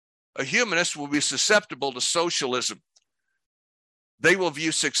a humanist will be susceptible to socialism. They will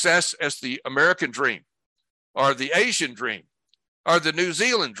view success as the American dream, or the Asian dream, or the New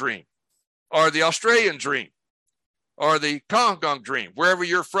Zealand dream, or the Australian dream, or the Hong Kong dream, wherever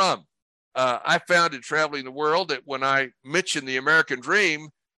you're from. I found in traveling the world that when I mention the American dream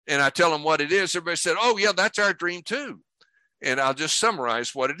and I tell them what it is, everybody said, oh, yeah, that's our dream too. And I'll just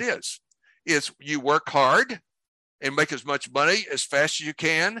summarize what it is. It's you work hard and make as much money as fast as you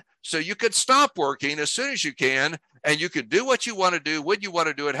can so you can stop working as soon as you can, and you can do what you want to do, when you want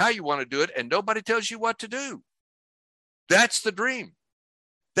to do it, how you want to do it, and nobody tells you what to do. That's the dream.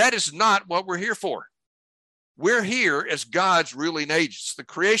 That is not what we're here for. We're here as God's ruling agents. The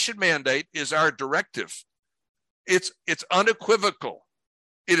creation mandate is our directive. It's unequivocal.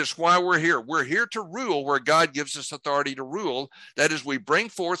 It is why we're here. We're here to rule where God gives us authority to rule. That is, we bring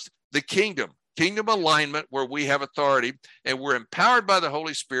forth the kingdom alignment where we have authority, and we're empowered by the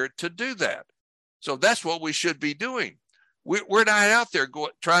Holy Spirit to do that. So that's what we should be doing. We're not out there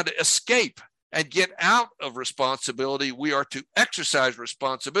trying to escape and get out of responsibility. We are to exercise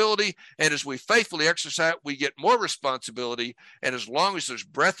responsibility, and as we faithfully exercise, we get more responsibility. And as long as there's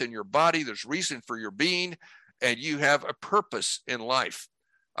breath in your body, there's reason for your being, and you have a purpose in life.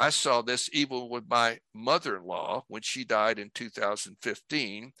 I saw this even with my mother-in-law when she died in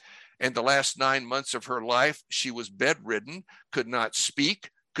 2015. And the last 9 months of her life, she was bedridden, could not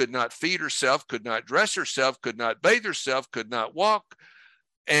speak, could not feed herself, could not dress herself, could not bathe herself, could not walk.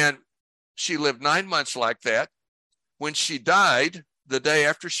 And she lived 9 months like that. When she died, the day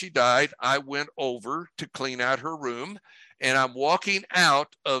after she died, I went over to clean out her room, and I'm walking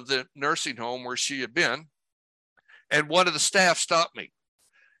out of the nursing home where she had been. And one of the staff stopped me,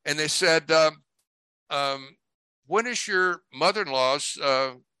 and they said, when is your mother-in-law's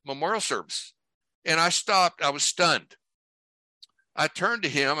memorial service? And I stopped. I was stunned. I turned to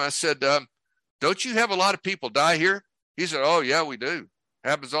him. I said, don't you have a lot of people die here? He said, oh, yeah, we do.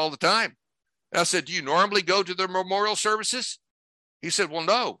 Happens all the time. And I said, do you normally go to their memorial services? He said, well,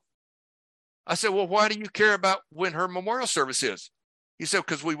 no. I said, well, why do you care about when her memorial service is? He said,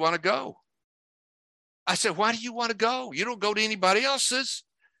 because we want to go. I said, why do you want to go? You don't go to anybody else's.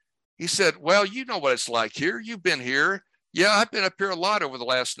 He said, well, you know what it's like here. You've been here. Yeah, I've been up here a lot over the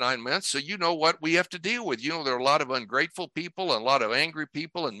last 9 months, so you know what we have to deal with. You know, there are a lot of ungrateful people and a lot of angry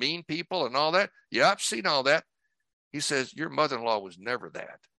people and mean people and all that. Yeah, I've seen all that. He says, your mother-in-law was never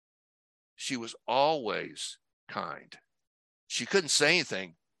that. She was always kind. She couldn't say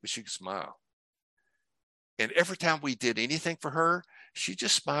anything, but she could smile. And every time we did anything for her, she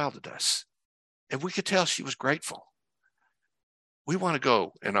just smiled at us. And we could tell she was grateful. We want to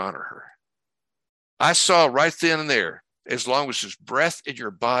go and honor her. I saw right then and there, as long as there's breath in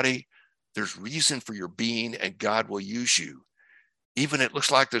your body, there's reason for your being, and God will use you. Even it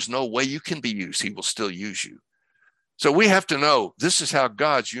looks like there's no way you can be used, he will still use you. So we have to know this is how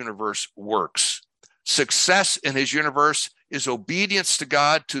God's universe works. Success in his universe is obedience to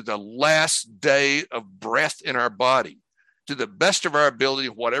God to the last day of breath in our body, to the best of our ability,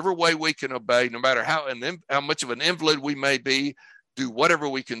 whatever way we can obey, no matter how much of an invalid we may be, do whatever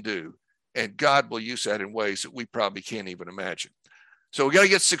we can do. And God will use that in ways that we probably can't even imagine. So we got to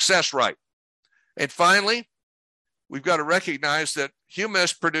get success right. And finally, we've got to recognize that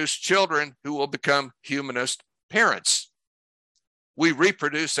humanists produce children who will become humanist parents. We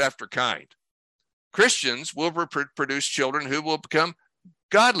reproduce after kind. Christians will produce children who will become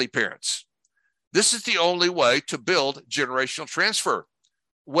godly parents. This is the only way to build generational transfer.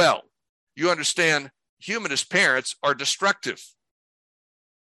 Well, you understand, humanist parents are destructive,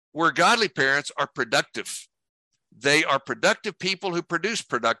 where godly parents are productive. They are productive people who produce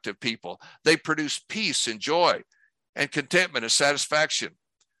productive people. They produce peace and joy and contentment and satisfaction.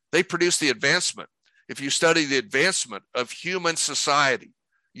 They produce the advancement. If you study the advancement of human society,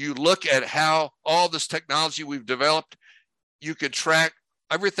 you look at how all this technology we've developed, you can track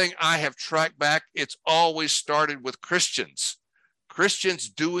everything I have tracked back. It's always started with Christians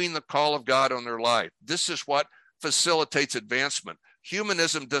doing the call of God on their life. This is what facilitates advancement.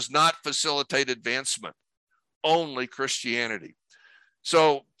 Humanism does not facilitate advancement, only Christianity.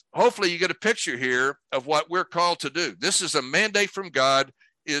 So hopefully you get a picture here of what we're called to do. This is a mandate from God.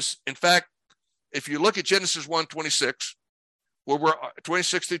 Is, in fact, if you look at Genesis 1:26, where we're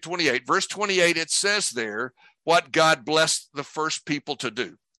 26 through 28, verse 28, it says there what God blessed the first people to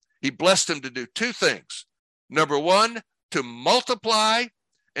do. He blessed them to do two things. Number one, to multiply,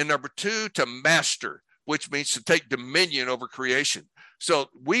 and number two, to master, which means to take dominion over creation. So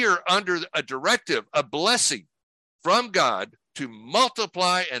we are under a directive, a blessing from God to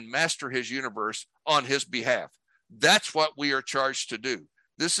multiply and master his universe on his behalf. That's what we are charged to do.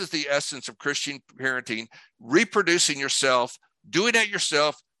 This is the essence of Christian parenting: reproducing yourself, doing it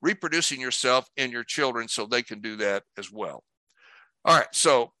yourself, reproducing yourself and your children so they can do that as well. All right,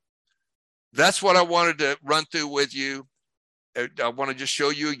 so that's what I wanted to run through with you. I want to just show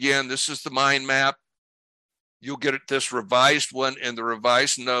you again, this is the mind map. You'll get this revised one in the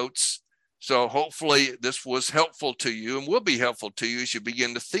revised notes. So hopefully this was helpful to you and will be helpful to you as you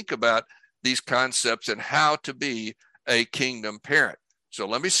begin to think about these concepts and how to be a kingdom parent. So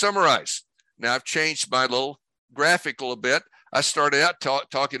let me summarize. Now I've changed my little graphic a little bit. I started out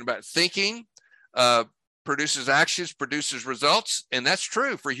talking about thinking produces actions, produces results, and that's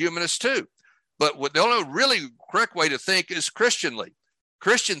true for humanists too. But what the only really correct way to think is Christianly.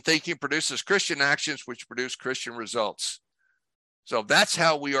 Christian thinking produces Christian actions, which produce Christian results. So that's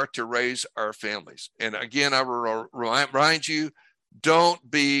how we are to raise our families. And again, I will remind you,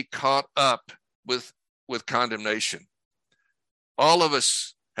 don't be caught up with condemnation. All of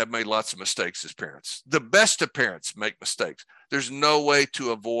us have made lots of mistakes as parents. The best of parents make mistakes. There's no way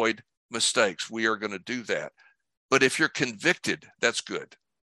to avoid mistakes. We are going to do that. But if you're convicted, that's good.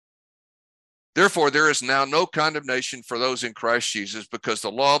 Therefore, there is now no condemnation for those in Christ Jesus, because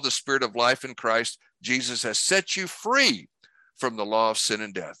the law of the Spirit of life in Christ Jesus has set you free from the law of sin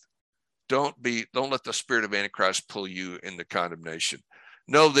and death. Don't let the spirit of Antichrist pull you into condemnation.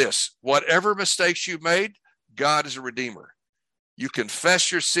 Know this: whatever mistakes you've made, God is a redeemer. You confess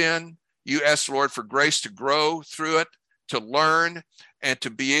your sin. You ask the Lord for grace to grow through it, to learn, and to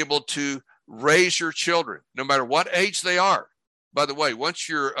be able to raise your children, no matter what age they are. By the way, once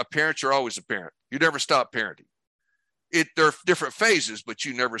you're a parent, you're always a parent. You never stop parenting. There are different phases, but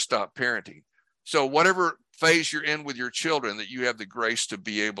you never stop parenting. So whatever phase you're in with your children, that you have the grace to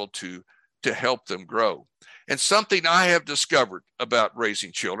be able to help them grow. And something I have discovered about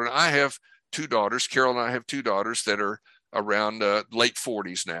raising children, I have two daughters. Carol and I have two daughters that are around late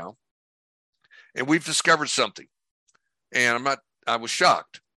 40s now. And we've discovered something. And I was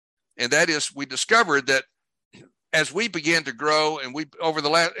shocked. And that is, we discovered that as we began to grow, and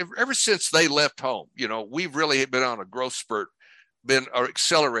ever since they left home, we've really been on a growth spurt, been an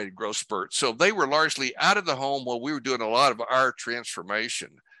accelerated growth spurt. So they were largely out of the home while we were doing a lot of our transformation.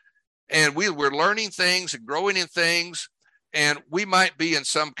 And we were learning things and growing in things. And we might be in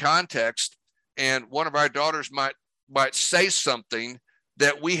some context, and one of our daughters might say something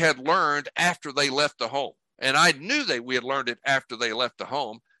that we had learned after they left the home. And I knew we had learned it after they left the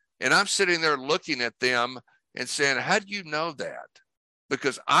home. And I'm sitting there looking at them and saying, how do you know that?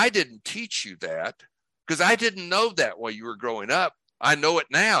 Because I didn't teach you that, because I didn't know that while you were growing up. I know it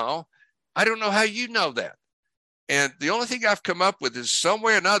now. I don't know how you know that. And the only thing I've come up with is some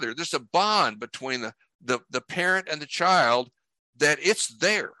way or another, there's a bond between the parent and the child, that it's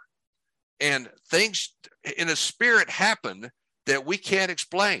there. And things in a spirit happen that we can't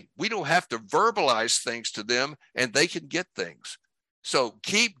explain. We don't have to verbalize things to them, and they can get things. So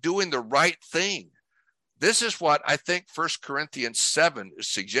keep doing the right thing. This is what I think 1 Corinthians 7 is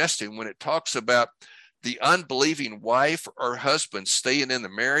suggesting when it talks about the unbelieving wife or husband staying in the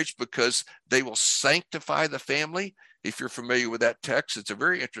marriage because they will sanctify the family. If you're familiar with that text, it's a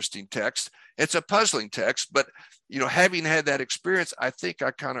very interesting text. It's a puzzling text, but having had that experience, I think I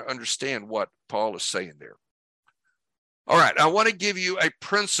kind of understand what Paul is saying there. All right, I want to give you a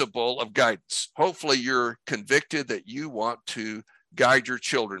principle of guidance. Hopefully you're convicted that you want to guide your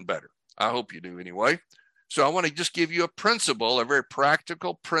children better. I hope you do anyway. So I want to just give you a principle, a very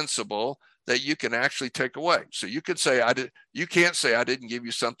practical principle that you can actually take away. So you could say, you can't say I didn't give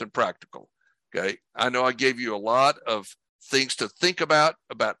you something practical. Okay. I know I gave you a lot of things to think about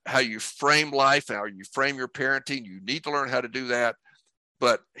how you frame life, how you frame your parenting. You need to learn how to do that.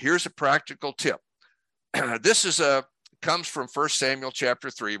 But here's a practical tip. This comes from 1 Samuel chapter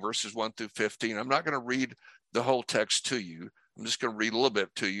 3, verses 1 through 15. I'm not going to read the whole text to you. I'm just going to read a little bit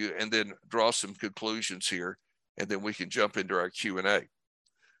to you and then draw some conclusions here, and then we can jump into our Q&A.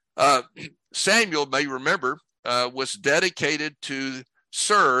 Samuel, may you remember, was dedicated to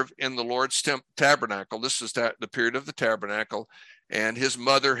serve in the Lord's tabernacle. This is the period of the tabernacle, and his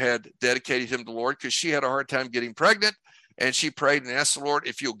mother had dedicated him to the Lord because she had a hard time getting pregnant, and she prayed and asked the Lord,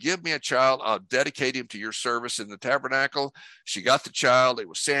 if you'll give me a child, I'll dedicate him to your service in the tabernacle. She got the child. It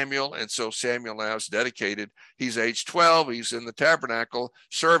was Samuel, and so Samuel now is dedicated. He's age 12. He's in the tabernacle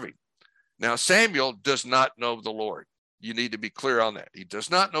serving. Now, Samuel does not know the Lord. You need to be clear on that. He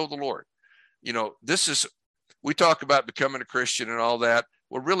does not know the Lord. You know, we talk about becoming a Christian and all that.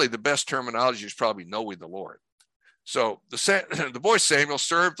 Well, really, the best terminology is probably knowing the Lord. So the boy Samuel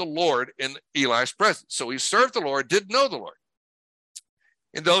served the Lord in Eli's presence. So he served the Lord, didn't know the Lord.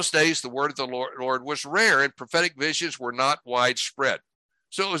 In those days, the word of the Lord was rare, and prophetic visions were not widespread.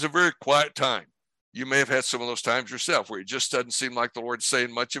 So it was a very quiet time. You may have had some of those times yourself where it just doesn't seem like the Lord's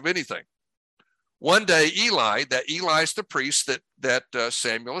saying much of anything. One day, Eli's the priest that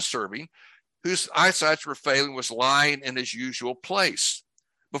Samuel is serving, whose eyesight were failing, was lying in his usual place.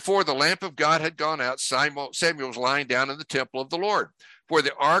 Before the lamp of God had gone out, Samuel was lying down in the temple of the Lord, where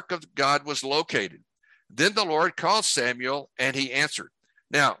the ark of God was located. Then the Lord called Samuel, and he answered.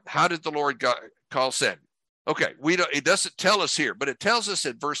 Now, how did the Lord call Samuel? Okay, it doesn't tell us here, but it tells us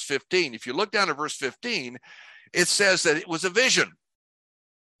in verse 15. If you look down at verse 15, it says that it was a vision.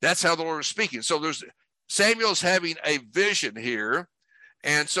 That's how the Lord was speaking. So Samuel's having a vision here.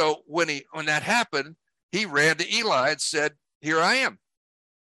 And so when that happened, he ran to Eli and said, here I am.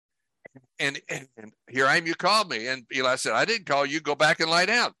 And here I am, you called me. And Eli said, I didn't call you, go back and lie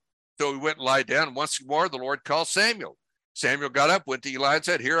down. So he went and lied down. And once more, the Lord called Samuel. Samuel got up, went to Eli and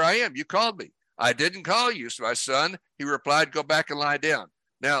said, here I am, you called me. I didn't call you, my son. He replied, go back and lie down.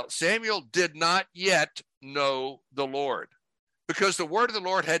 Now, Samuel did not yet know the Lord because the word of the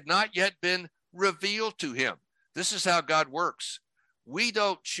Lord had not yet been revealed to him. This is how God works. We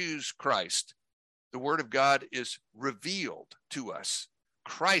don't choose Christ. The word of God is revealed to us.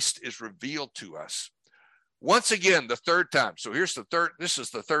 Christ is revealed to us. Once again, the third time. So this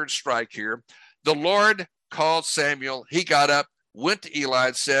is the third strike here. The Lord called Samuel. He got up, went to Eli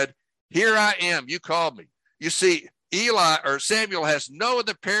and said, here I am, you called me. You see, Samuel has no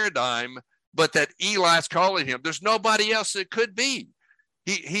other paradigm but that Eli's calling him. There's nobody else it could be.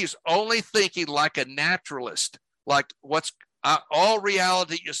 He's only thinking like a naturalist, like all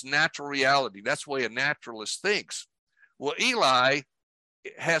reality is natural reality. That's the way a naturalist thinks. Well, Eli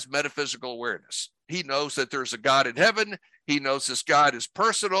has metaphysical awareness. He knows that there's a God in heaven. He knows this God is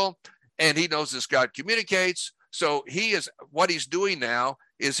personal, and he knows this God communicates. So what he's doing now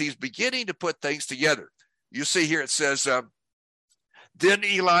is he's beginning to put things together. You see here, it says, then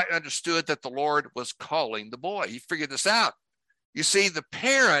Eli understood that the Lord was calling the boy. He figured this out. You see, the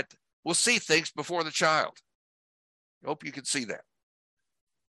parent will see things before the child. I hope you can see that.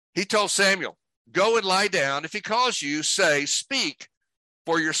 He told Samuel, go and lie down. If he calls you, say, speak,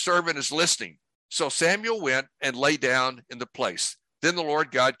 for your servant is listening. So Samuel went and lay down in the place. Then the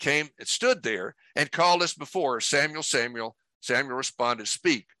Lord God came and stood there and called as before, Samuel, Samuel. Samuel responded,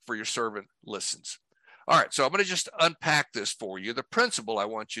 speak, for your servant listens. All right, so I'm going to just unpack this for you, the principle I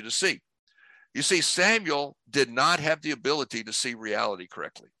want you to see. You see, Samuel did not have the ability to see reality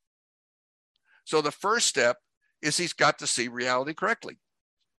correctly. So the first step is he's got to see reality correctly.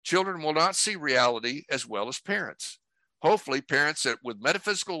 Children will not see reality as well as parents. Hopefully, parents with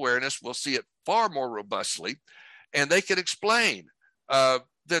metaphysical awareness will see it far more robustly, and they can explain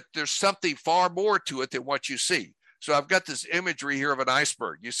that there's something far more to it than what you see. So I've got this imagery here of an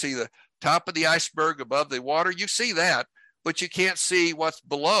iceberg. You see the top of the iceberg above the water. You see that, but you can't see what's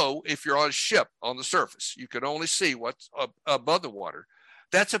below if you're on a ship on the surface. You can only see what's above the water.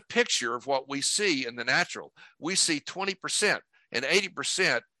 That's a picture of what we see in the natural. We see 20%, and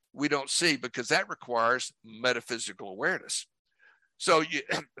 80% we don't see because that requires metaphysical awareness. So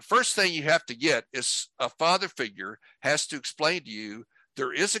the first thing you have to get is a father figure has to explain to you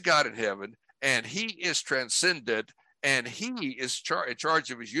there is a God in heaven, and he is transcendent, and he is in charge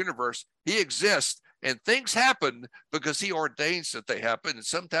of his universe. He exists, and things happen because he ordains that they happen, and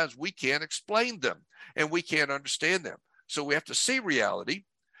sometimes we can't explain them, and we can't understand them. So we have to see reality.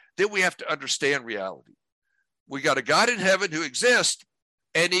 Then we have to understand reality. We got a God in heaven who exists,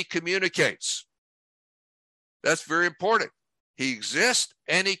 and he communicates. That's very important. He exists,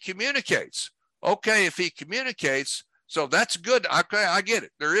 and he communicates. Okay, if he communicates, so that's good. Okay, I get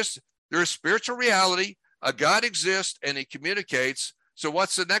it. There is spiritual reality. A God exists and he communicates. So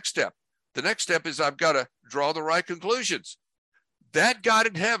what's the next step? The next step is I've got to draw the right conclusions. That God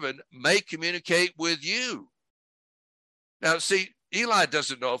in heaven may communicate with you. Now, see, Eli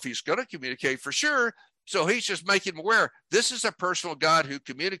doesn't know if he's going to communicate for sure. So he's just making him aware this is a personal God who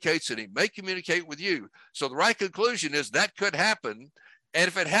communicates and he may communicate with you. So the right conclusion is that could happen. And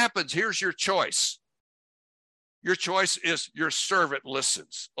if it happens, here's your choice. Your choice is your servant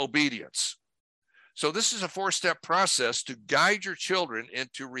listens, obedience. So this is a 4-step process to guide your children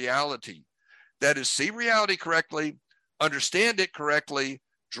into reality. That is, see reality correctly, understand it correctly,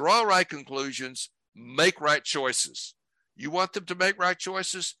 draw right conclusions, make right choices. You want them to make right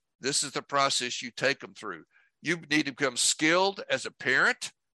choices? This is the process you take them through. You need to become skilled as a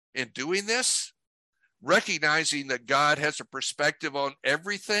parent in doing this, recognizing that God has a perspective on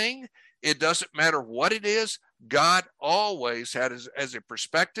everything. It doesn't matter what it is. God always has a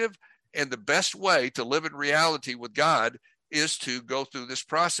perspective, and the best way to live in reality with God is to go through this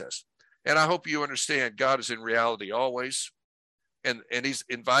process. And I hope you understand God is in reality always, and he's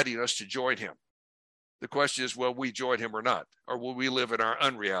inviting us to join him. The question is, will we join him or not? Or will we live in our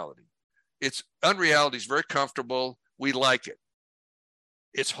unreality? Unreality is very comfortable. We like it.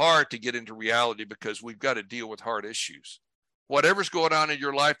 It's hard to get into reality because we've got to deal with hard issues. Whatever's going on in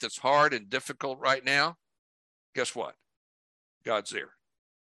your life that's hard and difficult right now, guess what? God's there.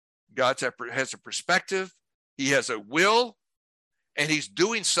 God has a perspective. He has a will, and he's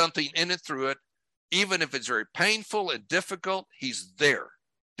doing something in and through it. Even if it's very painful and difficult, he's there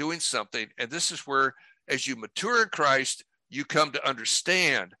doing something. And this is where, as you mature in Christ, you come to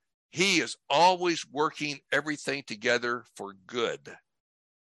understand he is always working everything together for good.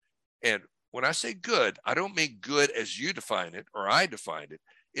 And when I say good, I don't mean good as you define it or I define it.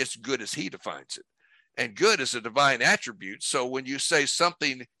 It's good as he defines it. And good is a divine attribute. So when you say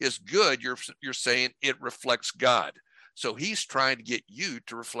something is good, you're saying it reflects God. So he's trying to get you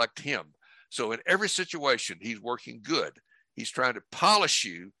to reflect him. So in every situation, he's working good. He's trying to polish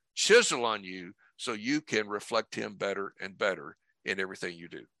you, chisel on you, so you can reflect him better and better in everything you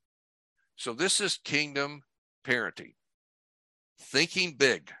do. So this is kingdom parenting. Thinking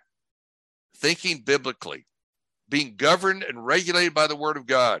big, thinking biblically, being governed and regulated by the word of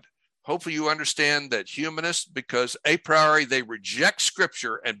God. Hopefully you understand that humanists, because a priori they reject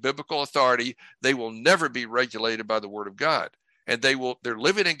scripture and biblical authority, they will never be regulated by the word of God. And they're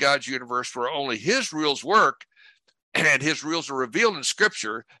living in God's universe where only his rules work, and his rules are revealed in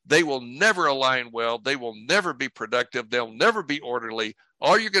scripture. They will never align well. They will never be productive. They'll never be orderly.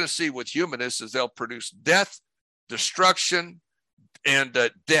 All you're going to see with humanists is they'll produce death, destruction, and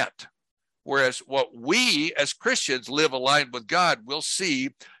debt. Whereas what we as Christians live aligned with God, we'll see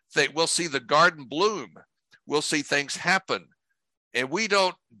the garden bloom. We'll see things happen. And we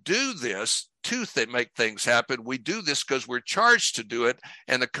don't do this to make things happen. We do this because we're charged to do it,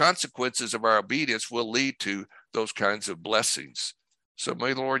 and the consequences of our obedience will lead to those kinds of blessings. So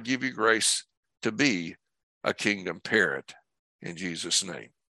may the Lord give you grace to be a kingdom parent in Jesus' name.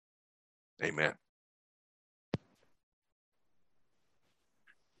 Amen.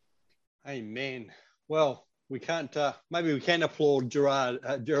 Amen. Well, we can't, maybe we can applaud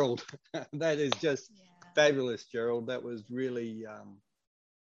Gerald. That is just fabulous, Gerald. That was really,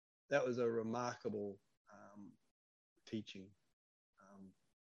 that was a remarkable teaching.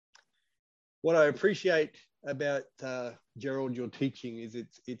 What I appreciate about Gerald, your teaching, is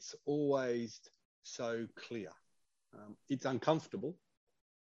it's always so clear. It's uncomfortable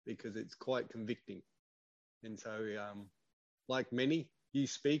because it's quite convicting. And so, like many, you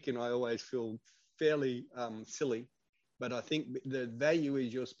speak and I always feel fairly silly, but I think the value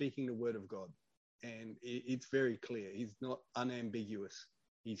is you're speaking the word of God, and it's very clear. He's not unambiguous.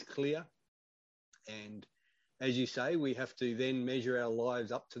 He's clear. And as you say, we have to then measure our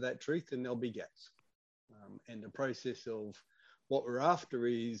lives up to that truth, and there'll be gaps. And the process of what we're after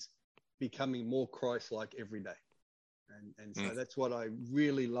is becoming more Christ-like every day. And so that's what I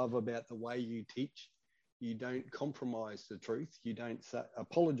really love about the way you teach. You don't compromise the truth. You don't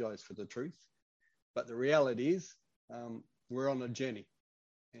apologize for the truth. But the reality is we're on a journey.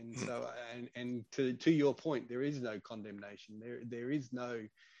 And so, and to your point, there is no condemnation. There is no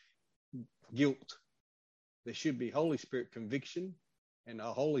guilt. There should be Holy Spirit conviction and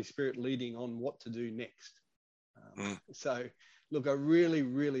a Holy Spirit leading on what to do next. So, look, I really,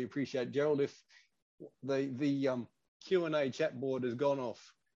 really appreciate, Gerald, if the Q&A chat board has gone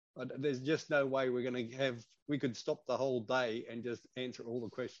off, there's just no way we could stop the whole day and just answer all the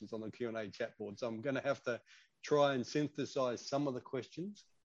questions on the Q&A chat board. So I'm going to have to try and synthesize some of the questions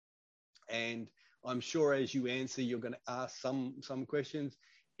And I'm sure as you answer, you're going to ask some questions.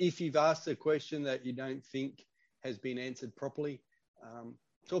 If you've asked a question that you don't think has been answered properly,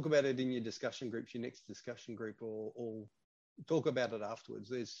 talk about it in your discussion groups, your next discussion group, or talk about it afterwards.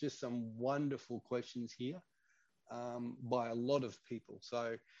 There's just some wonderful questions here by a lot of people.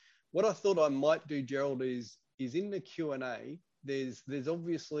 So what I thought I might do, Gerald, is in the Q&A, there's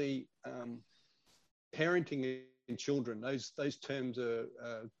obviously parenting and children. Those terms are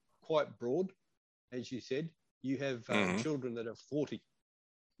quite broad, as you said. You have children that are 40.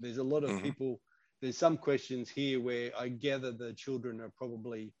 There's a lot of people. There's some questions here where I gather the children are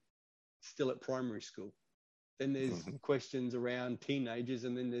probably still at primary school. Then there's questions around teenagers,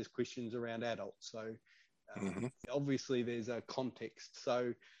 and then there's questions around adults. So obviously there's a context.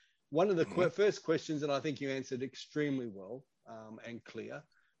 So one of the first questions, and I think you answered extremely well and clear,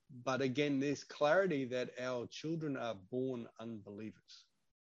 but again, there's clarity that our children are born unbelievers.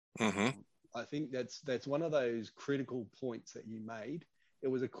 I think that's one of those critical points that you made. It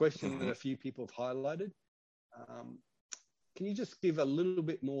was a question that a few people have highlighted. Can you just give a little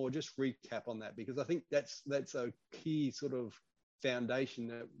bit more, just recap on that? Because I think that's a key sort of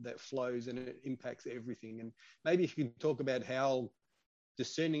foundation that flows and it impacts everything. And maybe if you can talk about how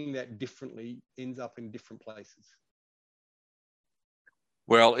discerning that differently ends up in different places.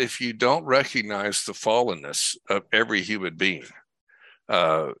 Well, if you don't recognize the fallenness of every human being,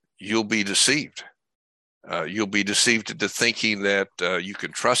 you'll be deceived. You'll be deceived into thinking that you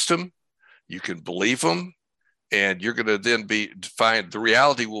can trust them, you can believe them, and you're going to then find the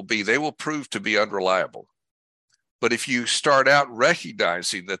reality will be they will prove to be unreliable. But if you start out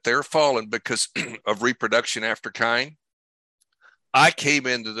recognizing that they're fallen because of reproduction after kind, I came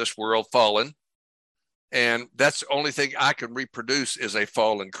into this world fallen, and that's the only thing I can reproduce is a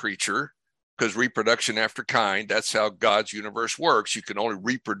fallen creature, because reproduction after kind, that's how God's universe works. You can only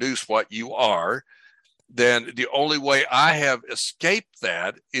reproduce what you are. Then the only way I have escaped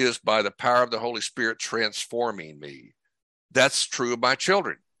that is by the power of the Holy Spirit transforming me. That's true of my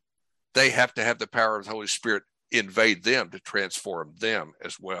children. They have to have the power of the Holy Spirit invade them to transform them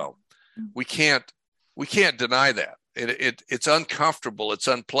as well. We can't deny that. It's uncomfortable. It's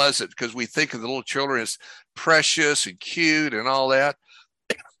unpleasant because we think of the little children as precious and cute and all that,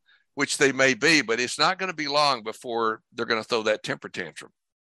 which they may be, but it's not going to be long before they're going to throw that temper tantrum.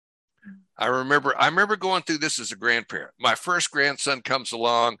 I remember going through this as a grandparent. My first grandson comes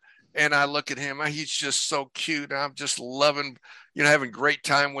along and I look at him. He's just so cute. I'm just loving, having great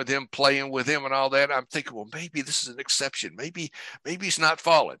time with him, playing with him and all that. I'm thinking, well, maybe this is an exception. Maybe he's not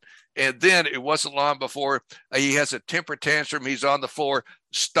fallen. And then it wasn't long before he has a temper tantrum. He's on the floor,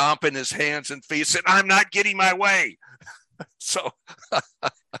 stomping his hands and feet, saying, "I'm not getting my way." So I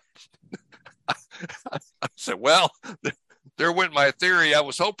said, well, there went my theory. I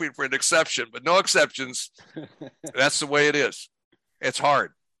was hoping for an exception, but no exceptions. That's the way it is. It's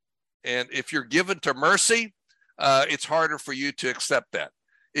hard. And if you're given to mercy, it's harder for you to accept that.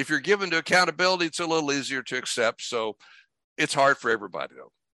 If you're given to accountability, it's a little easier to accept. So it's hard for everybody,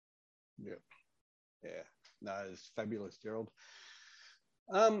 though. Yeah. No, it's fabulous, Gerald.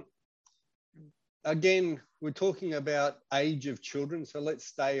 Again, we're talking about age of children, so let's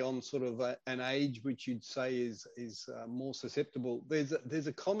stay on sort of an age which you'd say is more susceptible. There's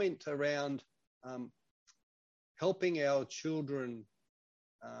a comment around helping our children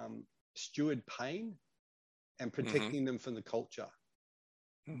steward pain and protecting them from the culture.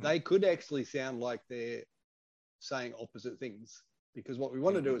 They could actually sound like they're saying opposite things, because what we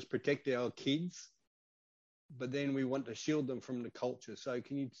want to do is protect our kids, but then we want to shield them from the culture. So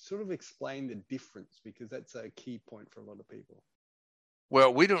can you sort of explain the difference? Because that's a key point for a lot of people.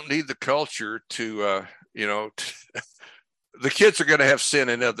 Well, we don't need the culture to, the kids are going to have sin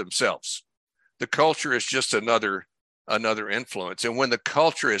in of themselves. The culture is just another influence. And when the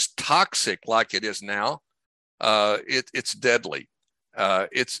culture is toxic like it is now, it's deadly.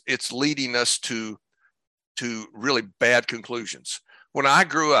 It's leading us to really bad conclusions. When I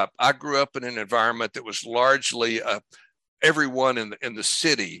grew up in an environment that was largely everyone in the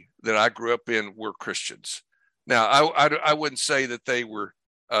city that I grew up in were Christians. Now, I wouldn't say that they were,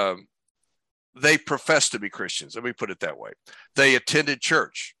 they professed to be Christians. Let me put it that way. They attended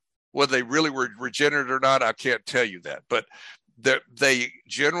church. Whether they really were regenerate or not, I can't tell you that. But they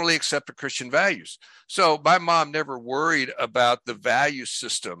generally accepted Christian values. So my mom never worried about the value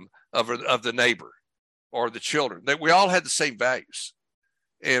system of the neighbor or the children. We all had the same values.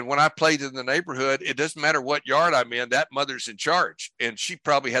 And when I played in the neighborhood, it doesn't matter what yard I'm in, that mother's in charge. And she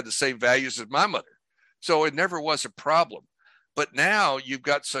probably had the same values as my mother. So it never was a problem. But now you've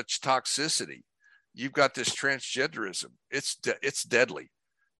got such toxicity. You've got this transgenderism. It's deadly.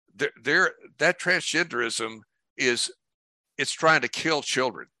 that transgenderism it's trying to kill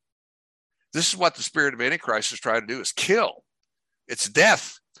children. This is what the spirit of Antichrist is trying to do, is kill. It's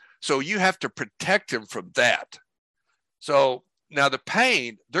death. So you have to protect him from that. So now the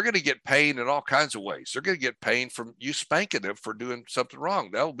pain, they're going to get pain in all kinds of ways. They're going to get pain from you spanking them for doing something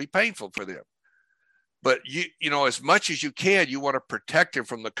wrong. That will be painful for them. But you know, as much as you can, you want to protect them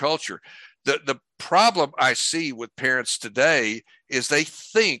from the culture. The problem I see with parents today is they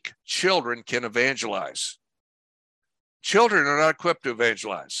think children can evangelize. Children are not equipped to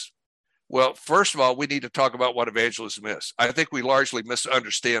evangelize. Well, first of all, we need to talk about what evangelism is. I think we largely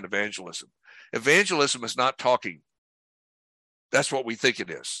misunderstand evangelism. Evangelism is not talking. That's what we think it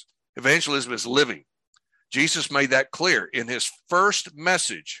is. Evangelism is living. Jesus made that clear in his first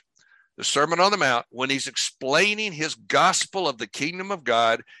message, the Sermon on the Mount. When he's explaining his gospel of the kingdom of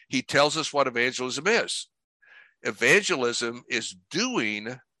God, he tells us what evangelism is. Evangelism is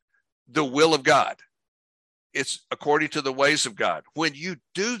doing the will of God. It's according to the ways of God. When you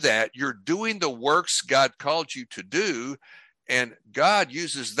do that, you're doing the works God called you to do, and God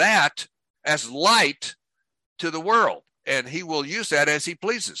uses that as light to the world, and he will use that as he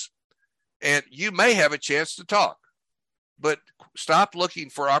pleases. And you may have a chance to talk, but stop looking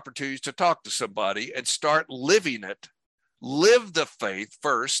for opportunities to talk to somebody and start living it. Live the faith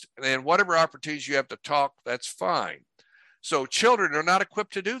first, and whatever opportunities you have to talk, that's fine. So children are not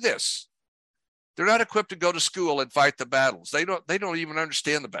equipped to do this. They're not equipped to go to school and fight the battles. They don't even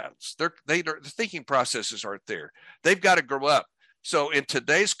understand the battles. The thinking processes aren't there. They've got to grow up. So in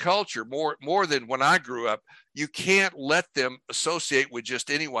today's culture, more than when I grew up, you can't let them associate with just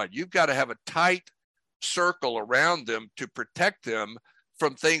anyone. You've got to have a tight circle around them to protect them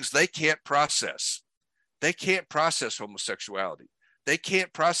from things they can't process. They can't process homosexuality. They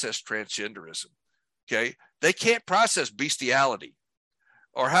can't process transgenderism. Okay. They can't process bestiality.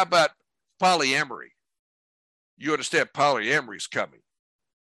 Or how about polyamory? You understand polyamory is coming.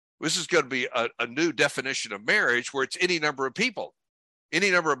 This is going to be a new definition of marriage where it's any number of people, any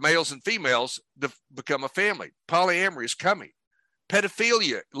number of males and females to become a family. Polyamory is coming.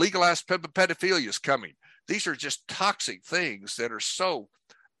 Pedophilia, legalized pedophilia is coming. These are just toxic things that are so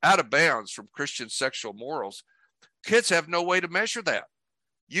out of bounds from Christian sexual morals. Kids have no way to measure that.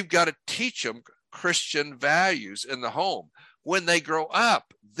 You've got to teach them Christian values in the home. When they grow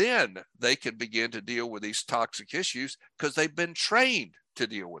up, then they can begin to deal with these toxic issues because they've been trained to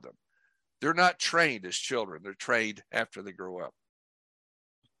deal with them. They're not trained as children. They're trained after they grow up.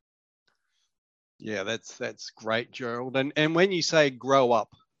 Yeah, that's great, Gerald. And when you say grow up,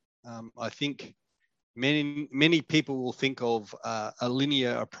 I think many people will think of a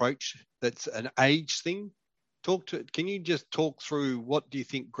linear approach that's an age thing. Can you just talk through what do you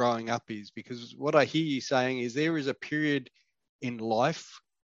think growing up is? Because what I hear you saying is there is a period in life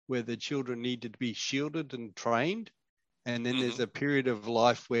where the children need to be shielded and trained. And then there's a period of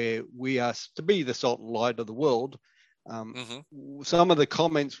life where we are to be the salt and light of the world. Some of the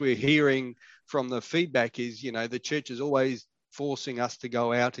comments we're hearing from the feedback is, you know, the church is always forcing us to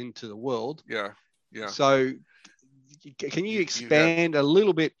go out into the world. Yeah. So can you expand a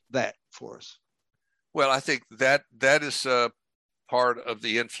little bit that for us? Well, I think that is part of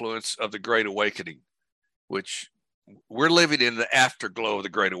the influence of the Great Awakening, which we're living in the afterglow of the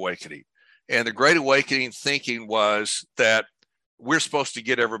Great Awakening. And the Great Awakening thinking was that we're supposed to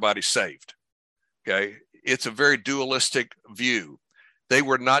get everybody saved. Okay. It's a very dualistic view. They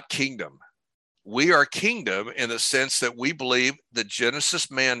were not kingdom. We are kingdom in the sense that we believe the Genesis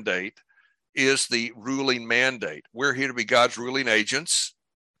mandate is the ruling mandate. We're here to be God's ruling agents.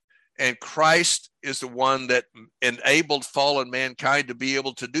 And Christ is the one that enabled fallen mankind to be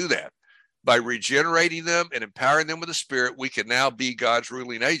able to do that. By regenerating them and empowering them with the Spirit, we can now be God's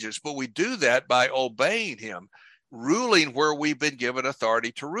ruling agents. But we do that by obeying him, ruling where we've been given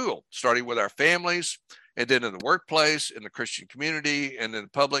authority to rule, starting with our families, and then in the workplace, in the Christian community, and in the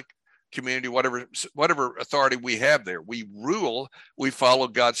public community, whatever authority we have there. We rule, we follow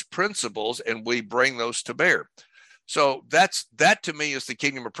God's principles, and we bring those to bear. So that to me is the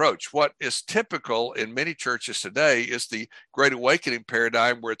kingdom approach. What is typical in many churches today is the Great Awakening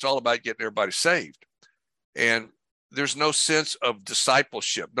paradigm where it's all about getting everybody saved. And there's no sense of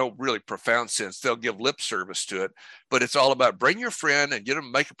discipleship, no really profound sense. They'll give lip service to it, but it's all about bring your friend and get them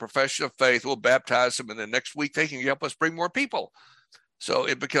to make a profession of faith. We'll baptize them, and then next week they can help us bring more people. So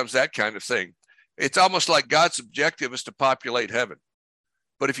it becomes that kind of thing. It's almost like God's objective is to populate heaven.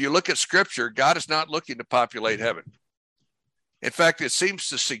 But if you look at Scripture, God is not looking to populate heaven. In fact, it seems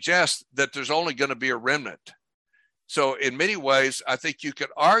to suggest that there's only going to be a remnant. So in many ways, I think you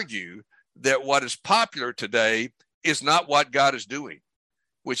could argue that what is popular today is not what God is doing.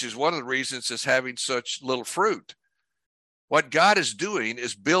 which is one of the reasons it's having such little fruit. What God is doing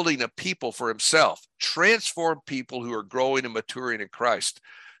is building a people for himself, transform people who are growing and maturing in Christ.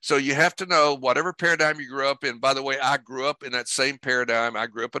 So you have to know whatever paradigm you grew up in. By the way, I grew up in that same paradigm. I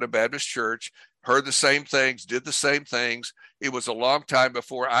grew up in a Baptist church, heard the same things, did the same things. It was a long time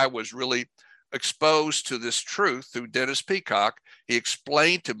before I was really exposed to this truth through Dennis Peacock. He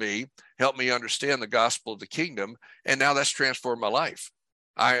explained to me, helped me understand the gospel of the kingdom, and now that's transformed my life.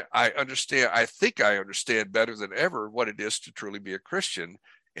 I understand, I think I understand better than ever what it is to truly be a Christian,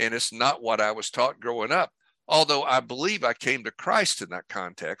 and it's not what I was taught growing up. Although I believe I came to Christ in that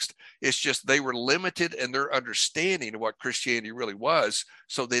context, it's just they were limited in their understanding of what Christianity really was,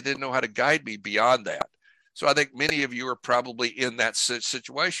 so they didn't know how to guide me beyond that. So I think many of you are probably in that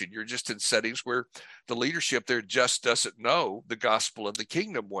situation. You're just in settings where the leadership there just doesn't know the gospel of the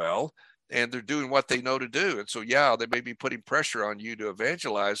kingdom well, and they're doing what they know to do. And so, yeah, they may be putting pressure on you to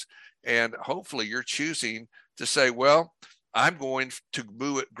evangelize, and hopefully you're choosing to say, well, I'm going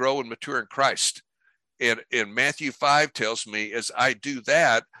to grow and mature in Christ. And Matthew 5 tells me, as I do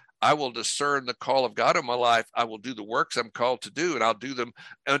that, I will discern the call of God in my life. I will do the works I'm called to do, and I'll do them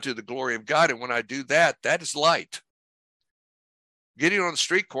unto the glory of God. And when I do that, that is light. Getting on the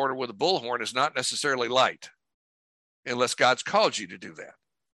street corner with a bullhorn is not necessarily light, unless God's called you to do that.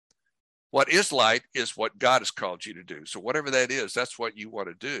 What is light is what God has called you to do. So whatever that is, that's what you want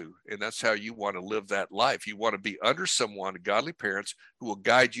to do. And that's how you want to live that life. You want to be under someone, godly parents, who will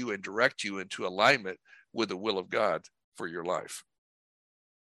guide you and direct you into alignment with the will of God for your life.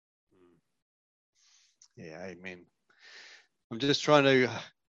 Yeah, amen. I'm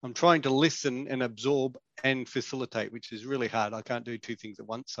trying to listen and absorb and facilitate, which is really hard. I can't do two things at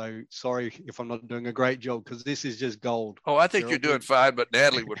once. So sorry if I'm not doing a great job, because this is just gold. Oh, I think you're doing fine, but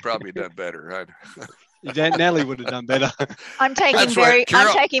Natalie would probably have done better. Right? Natalie would have done better. I'm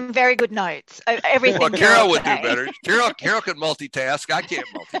taking very good notes. Everything. Well, Carol would do better. Carol can multitask. I can't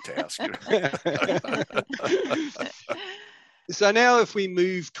multitask. So now, if we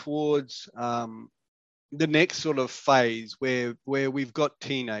move towards the next sort of phase where we've got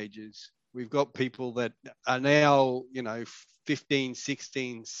teenagers, we've got people that are now, 15,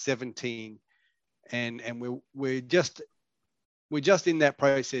 16, 17, and we're just in that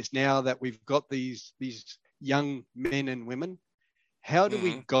process now that we've got these young men and women. How do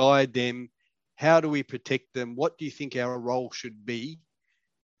we guide them? How do we protect them? What do you think our role should be?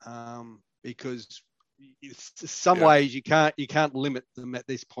 Because some ways you can't limit them at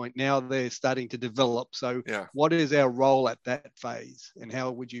this point. Now they're starting to develop. So what is our role at that phase, and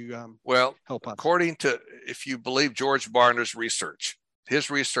how would you help us? According to, if you believe George Barna's research, his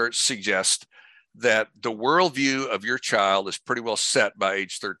research suggests that the worldview of your child is pretty well set by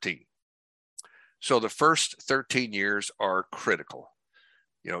age 13. So the first 13 years are critical.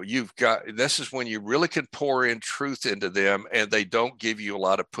 This is when you really can pour in truth into them, and they don't give you a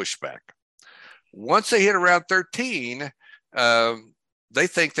lot of pushback. Once they hit around 13, they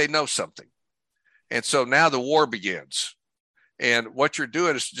think they know something. And so now the war begins. And what you're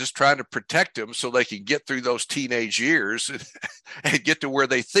doing is just trying to protect them so they can get through those teenage years and get to where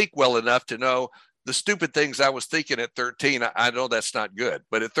they think well enough to know the stupid things I was thinking at 13. I know that's not good.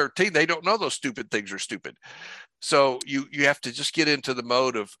 But at 13, they don't know those stupid things are stupid. So you have to just get into the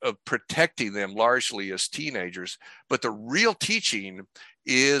mode of protecting them largely as teenagers. But the real teaching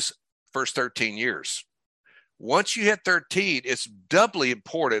is first 13 years. Once you hit 13, it's doubly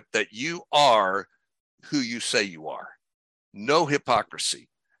important that you are who you say you are. No hypocrisy.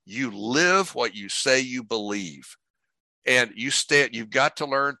 You live what you say you believe. And you've got to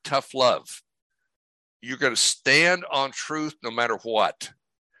learn tough love. You're going to stand on truth no matter what.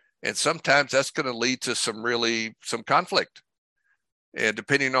 And sometimes that's going to lead to some conflict. And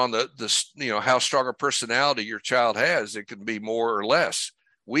depending on how strong a personality your child has, it can be more or less.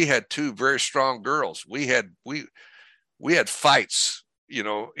 We had two very strong girls. We had fights,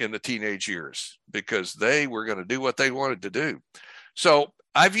 in the teenage years, because they were going to do what they wanted to do. So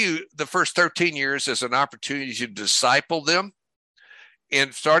I view the first 13 years as an opportunity to disciple them.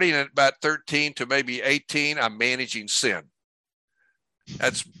 And starting at about 13 to maybe 18, I'm managing sin.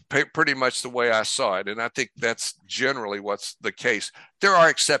 That's pretty much the way I saw it. And I think that's generally what's the case. There are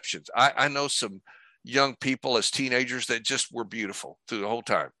exceptions. I know some young people as teenagers that just were beautiful through the whole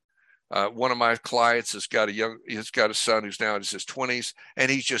time. One of my clients he's got a son who's now in his 20s, and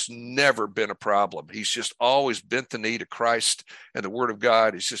he's just never been a problem. He's just always bent the knee to Christ and the Word of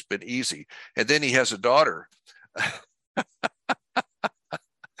God. It's just been easy. And then he has a daughter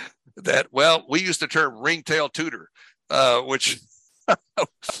that, we use the term ringtail tutor, which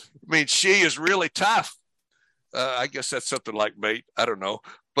means she is really tough. I guess that's something like mate. I don't know,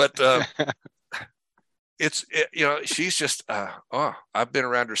 but she's just I've been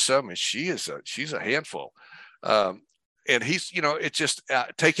around her some, and she's a handful. And he's, it's just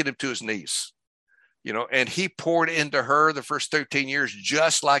taking him to his knees, and he poured into her the first 13 years,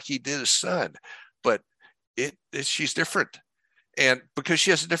 just like he did his son. But she's different, and because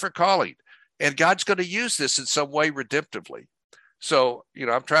she has a different calling, and God's going to use this in some way redemptively. So,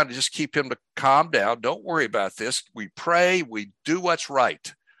 I'm trying to just keep him to calm down. Don't worry about this. We pray, we do what's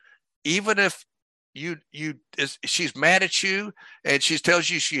right. Even if she's mad at you and she tells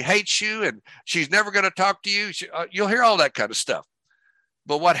you she hates you and she's never going to talk to you, you'll hear all that kind of stuff.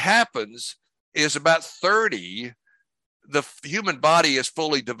 But what happens is about 30, the human body is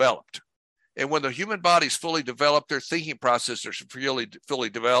fully developed. And when the human body is fully developed, their thinking processes are fully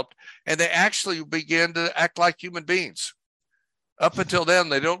developed, and they actually begin to act like human beings. Up until then,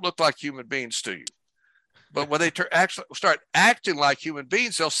 they don't look like human beings to you. But when they actually start acting like human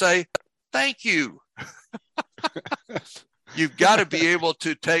beings, they'll say, thank you. You've got to be able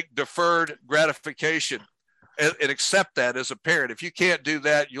to take deferred gratification and accept that as a parent. If you can't do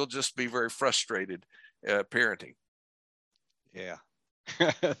that, you'll just be very frustrated parenting. Yeah.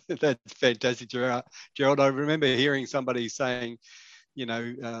 That's fantastic, Gerald. I remember hearing somebody saying,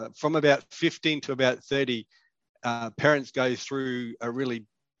 from about 15 to about 30, parents go through a really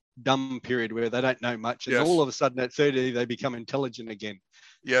dumb period where they don't know much, and all of a sudden at 30 they become intelligent again.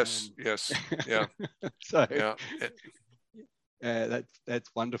 Yes. Yeah. So yeah. That's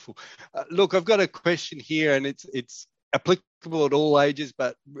wonderful. Look, I've got a question here, and it's applicable at all ages,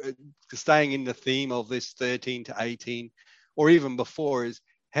 but staying in the theme of this 13 to 18 or even before, is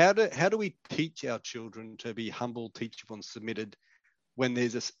how do we teach our children to be humble, teachable, and submitted when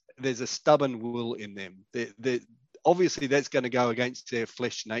there's a stubborn will in them? Obviously that's going to go against their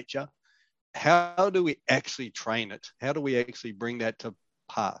flesh nature. How do we actually train it? How do we actually bring that to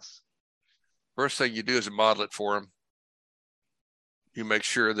pass? First thing you do is model it for them. You make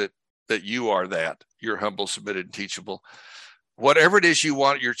sure that you are that. You're humble, submitted, and teachable. Whatever it is you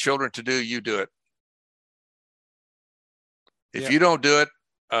want your children to do, you do it. If you don't do it,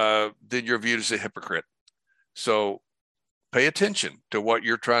 then you're viewed as a hypocrite. So pay attention to what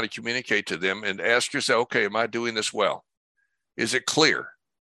you're trying to communicate to them and ask yourself, okay, am I doing this well? Is it clear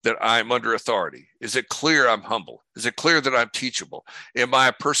that I'm under authority? Is it clear I'm humble? Is it clear that I'm teachable? Am I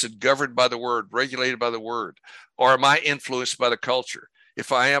a person governed by the word, regulated by the word? Or am I influenced by the culture?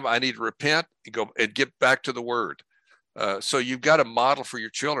 If I am, I need to repent and go and get back to the word. So you've got to model for your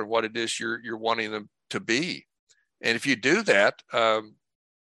children what it is you're wanting them to be. And if you do that,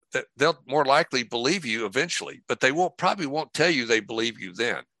 they'll more likely believe you eventually, but they probably won't tell you they believe you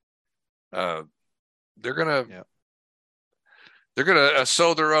then. They're gonna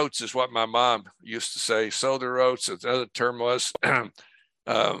sow their oats, is what my mom used to say. Sow their oats. Another term was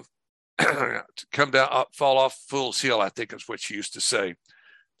come down, fall off Fool's Hill, I think is what she used to say.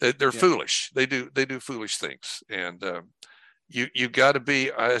 They're foolish. They do foolish things, and you got to be,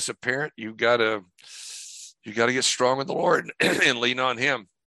 as a parent, you got to get strong in the Lord and lean on Him,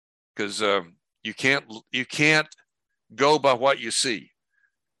 because you can't go by what you see,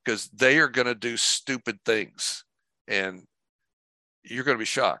 because they are going to do stupid things, and you're going to be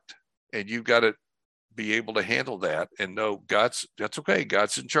shocked, and you've got to be able to handle that and know that's okay.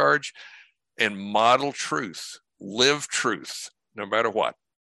 God's in charge, and model truth, live truth, no matter what.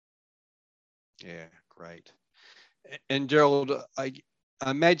 Yeah, great. And Gerald, I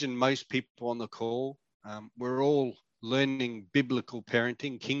imagine most people on the call, we're all learning biblical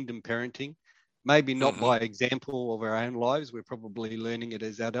parenting, kingdom parenting, maybe not by example of our own lives. We're probably learning it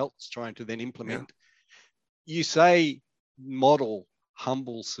as adults, trying to then implement. Yeah. You say model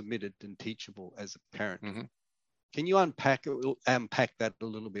humble, submitted, and teachable as a parent. Can you unpack that a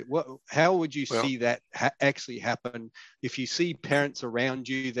little bit? How would you see that actually happen if you see parents around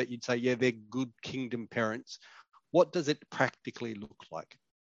you that you'd say, yeah, they're good kingdom parents? What does it practically look like?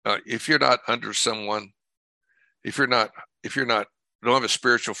 If you're not under someone, if you don't have a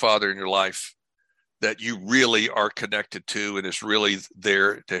spiritual father in your life that you really are connected to and is really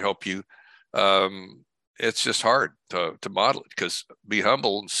there to help you, it's just hard to model it, because be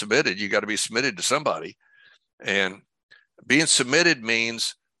humble and submitted. You got to be submitted to somebody. And being submitted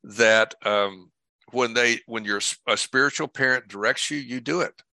means that when a spiritual parent directs you, you do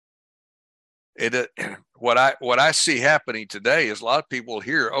it. What I see happening today is a lot of people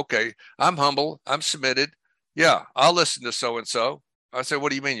hear, okay, I'm humble, I'm submitted. Yeah, I'll listen to so-and-so. I said, what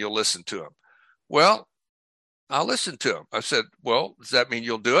do you mean you'll listen to him? Well, I'll listen to him. I said, well, does that mean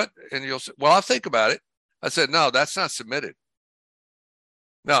you'll do it? And you'll say, well, I'll think about it. I said, no, that's not submitted.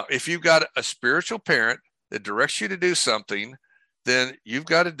 Now, if you've got a spiritual parent that directs you to do something, then you've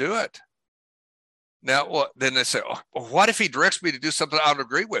got to do it. Now, then they say, oh, what if he directs me to do something I don't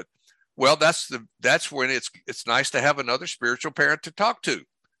agree with? Well, that's when it's nice to have another spiritual parent to talk to.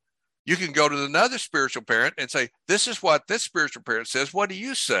 You can go to another spiritual parent and say, this is what this spiritual parent says. What do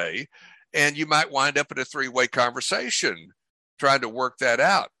you say? And you might wind up in a three-way conversation trying to work that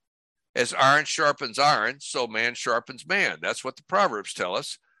out. As iron sharpens iron, so man sharpens man. That's what the Proverbs tell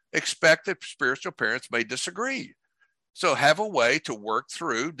us. Expect that spiritual parents may disagree. So have a way to work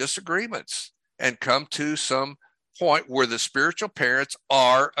through disagreements and come to some point where the spiritual parents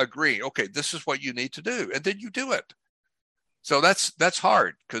are agreeing. Okay, this is what you need to do. And then you do it. So that's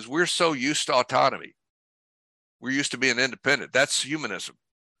hard because we're so used to autonomy. We're used to being independent. That's humanism.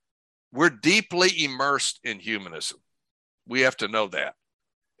 We're deeply immersed in humanism. We have to know that.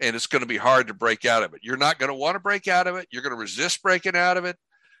 And it's going to be hard to break out of it. You're not going to want to break out of it. You're going to resist breaking out of it.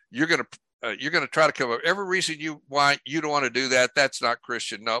 You're going to try to come up every reason you don't want to do that. That's not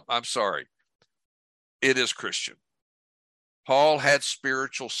Christian. No, I'm sorry. It is Christian. Paul had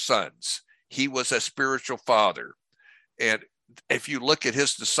spiritual sons. He was a spiritual father. And if you look at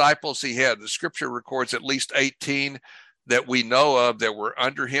his disciples, the scripture records at least 18 that we know of that were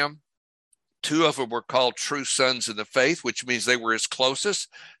under him. 2 of them were called true sons in the faith, which means they were his closest.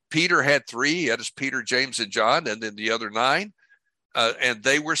 Peter had 3. He had his Peter, James, and John, and then the other 9. And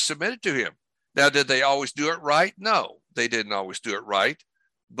they were submitted to him. Now, did they always do it right? No, they didn't always do it right.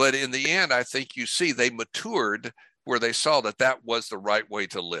 But in the end, I think you see they matured where they saw that was the right way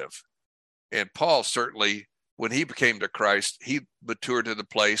to live. And Paul certainly, when he became to Christ, he matured to the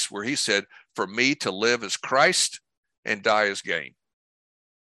place where he said, for me to live is Christ and die is gain.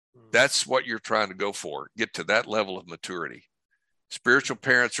 That's what you're trying to go for. Get to that level of maturity. Spiritual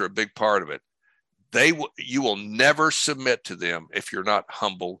parents are a big part of it. You will never submit to them if you're not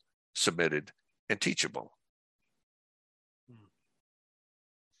humble, submitted, and teachable.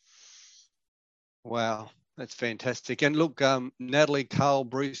 Wow, that's fantastic. And look, Natalie, Carl,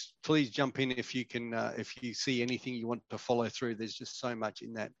 Bruce, please jump in if you can, if you see anything you want to follow through. There's just so much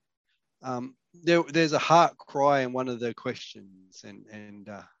in that. There's a heart cry in one of the questions, and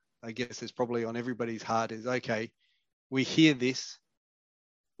I guess it's probably on everybody's heart is, okay, we hear this,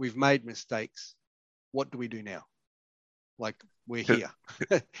 we've made mistakes. What do we do now? Like, we're here.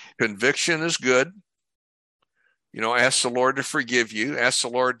 Conviction is good. Ask the Lord to forgive you. Ask the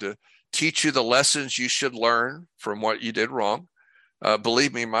Lord to teach you the lessons you should learn from what you did wrong.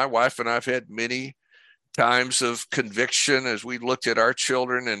 Believe me, my wife and I have had many times of conviction as we looked at our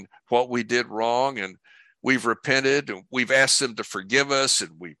children and what we did wrong, and we've repented and we've asked them to forgive us,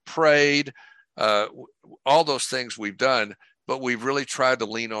 and we prayed, all those things we've done, but we've really tried to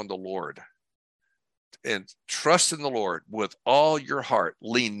lean on the Lord and trust in the Lord with all your heart.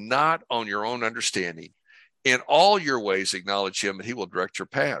 Lean not on your own understanding. In all your ways acknowledge him, and he will direct your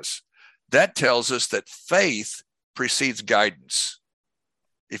paths. That tells us that faith precedes guidance.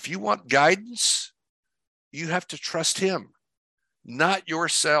 If you want guidance, you have to trust him, not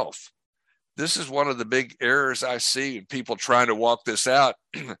yourself. This is one of the big errors I see in people trying to walk this out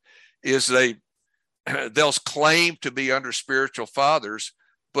is they'll claim to be under spiritual fathers,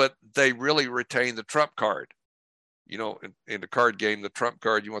 but they really retain the trump card. In the card game, the trump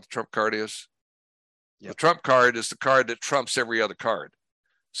card, you know what the trump card is? Yep. The trump card is the card that trumps every other card.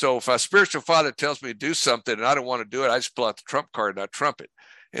 So if a spiritual father tells me to do something and I don't want to do it, I just pull out the trump card and I trump it.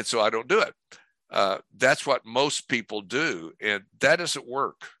 And so I don't do it. That's what most people do. And that doesn't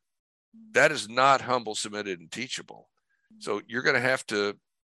work. That is not humble, submitted, and teachable. So you got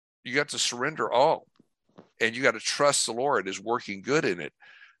to surrender all. And you got to trust the Lord is working good in it.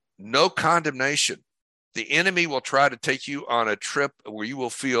 No condemnation. The enemy will try to take you on a trip where you will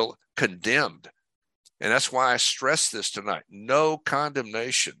feel condemned. And that's why I stress this tonight. No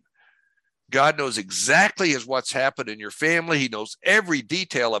condemnation. God knows exactly what's happened in your family. He knows every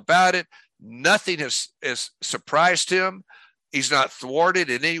detail about it. Nothing has surprised him. He's not thwarted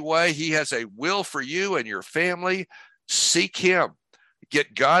in any way. He has a will for you and your family. Seek him.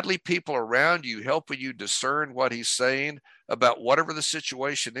 Get godly people around you, helping you discern what he's saying about whatever the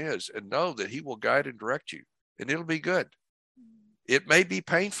situation is, and know that he will guide and direct you, and it'll be good. It may be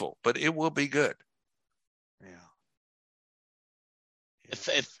painful, but it will be good. Yeah.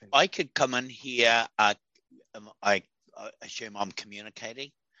 If I could come in here, I assume I'm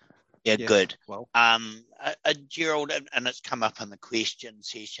communicating. Yeah, good. Well, Gerald, and it's come up in the question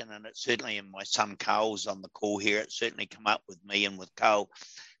session, and it's certainly in my son Carl's on the call here. It's certainly come up with me and with Carl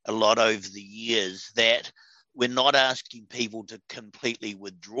a lot over the years that we're not asking people to completely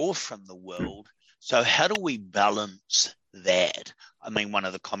withdraw from the world, So how do we balance that? I mean, one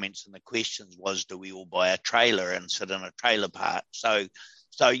of the comments in the questions was, do we all buy a trailer and sit in a trailer park? So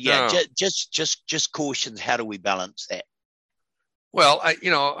yeah, no. just cautions. How do we balance that? Well,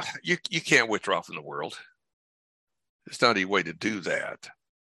 you can't withdraw from the world. It's not any way to do that.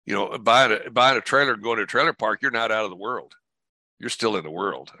 Buying a trailer and going to a trailer park, you're not out of the world. You're still in the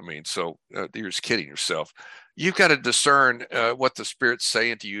world. I mean, so you're just kidding yourself. You've got to discern what the Spirit's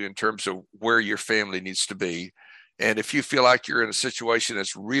saying to you in terms of where your family needs to be. And if you feel like you're in a situation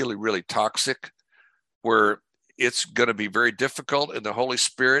that's really, really toxic, where it's going to be very difficult and the Holy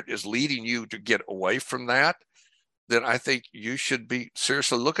Spirit is leading you to get away from that, then I think you should be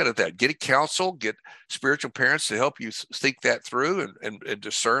seriously looking at that. Get counsel, get spiritual parents to help you think that through and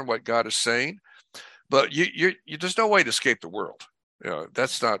discern what God is saying. But there's no way to escape the world.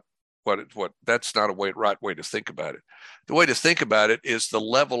 That's not that's not right way to think about it. The way to think about it is the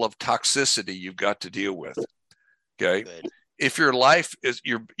level of toxicity you've got to deal with. Okay. Good. If your life is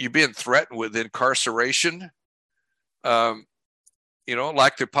you're being threatened with incarceration, like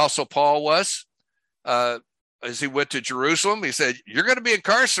the Apostle Paul was, as he went to Jerusalem, he said, "You're going to be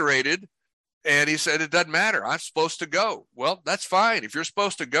incarcerated." And he said, "It doesn't matter. I'm supposed to go." Well, that's fine. If you're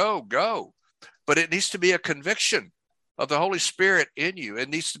supposed to go, go. But it needs to be a conviction of the Holy Spirit in you. It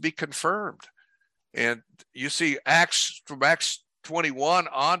needs to be confirmed. And you see from Acts 21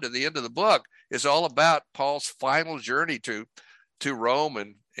 on to the end of the book is all about Paul's final journey to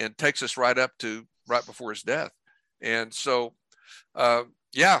Rome and takes us right before his death. And so,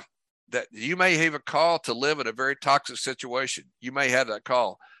 that you may have a call to live in a very toxic situation. You may have that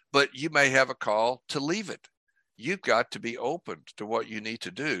call, but you may have a call to leave it. You've got to be open to what you need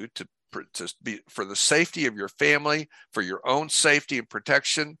to do to be for the safety of your family, for your own safety and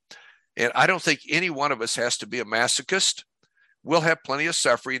protection. And I don't think any one of us has to be a masochist. We'll have plenty of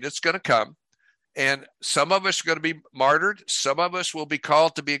suffering. It's going to come. And some of us are going to be martyred. Some of us will be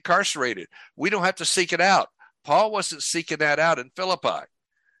called to be incarcerated. We don't have to seek it out. Paul wasn't seeking that out in Philippi.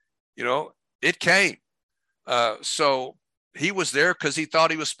 It came. So he was there because he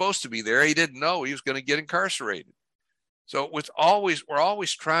thought he was supposed to be there. He didn't know he was going to get incarcerated. So we're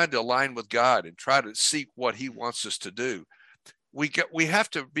always trying to align with God and try to seek what he wants us to do. We have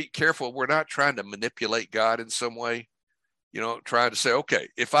to be careful. We're not trying to manipulate God in some way, trying to say, okay,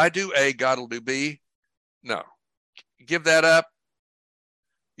 if I do A, God will do B. No, give that up.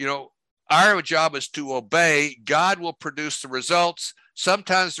 Our job is to obey. God will produce the results.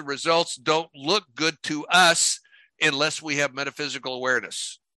 Sometimes the results don't look good to us unless we have metaphysical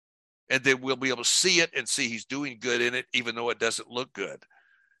awareness. And then we'll be able to see it and see he's doing good in it, even though it doesn't look good.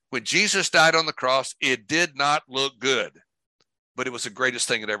 When Jesus died on the cross, it did not look good, but it was the greatest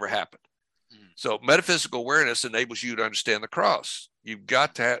thing that ever happened. So metaphysical awareness enables you to understand the cross. You've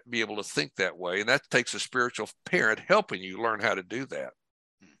got to be able to think that way. And that takes a spiritual parent helping you learn how to do that.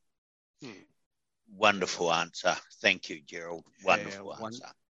 Wonderful answer. Thank you, Gerald. Wonderful answer.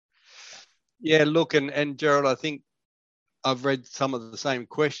 Yeah, look, and Gerald, I think I've read some of the same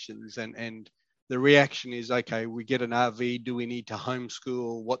questions and the reaction is, okay, we get an RV. Do we need to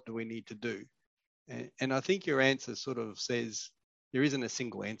homeschool? What do we need to do? And I think your answer sort of says there isn't a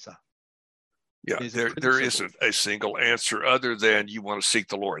single answer. Yeah, there isn't a single answer other than you want to seek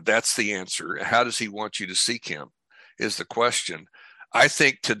the Lord. That's the answer. How does he want you to seek him is the question. I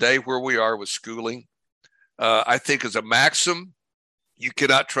think today where we are with schooling, I think as a maxim, you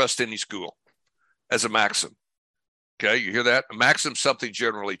cannot trust any school as a maxim. Okay, you hear that? A maxim is something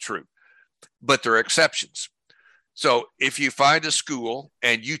generally true, but there are exceptions. So if you find a school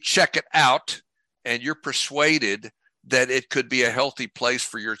and you check it out and you're persuaded that it could be a healthy place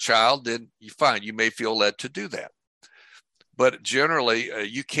for your child, then you may feel led to do that. But generally,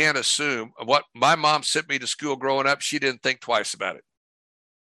 you can't assume. What my mom sent me to school growing up, she didn't think twice about it.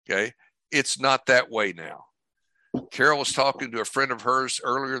 Okay, it's not that way now. Carol was talking to a friend of hers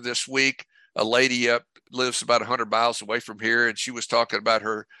earlier this week. A lady lives about 100 miles away from here, and she was talking about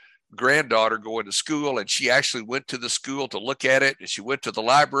her granddaughter going to school, and she actually went to the school to look at it, and she went to the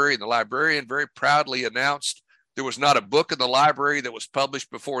library, and the librarian very proudly announced there was not a book in the library that was published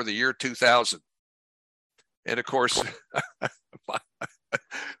before the year 2000. And of course,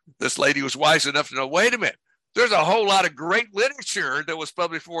 this lady was wise enough to know, wait a minute, there's a whole lot of great literature that was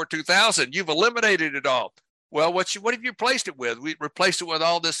published before 2000. You've eliminated it all. Well, what have you replaced it with? We replaced it with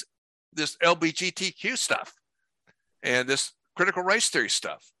all this LGBTQ stuff and this critical race theory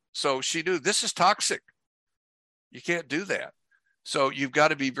stuff. So she knew this is toxic. You can't do that. So you've got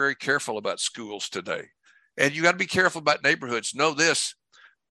to be very careful about schools today. And you got to be careful about neighborhoods. Know this,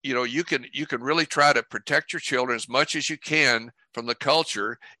 you can really try to protect your children as much as you can from the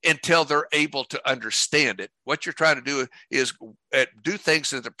culture until they're able to understand it. What you're trying to do is do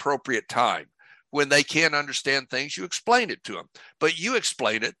things at the appropriate time. When they can't understand things, you explain it to them. But you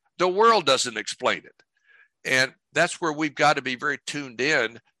explain it, the world doesn't explain it. And that's where we've got to be very tuned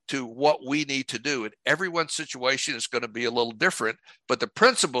in to what we need to do. And everyone's situation is going to be a little different. But the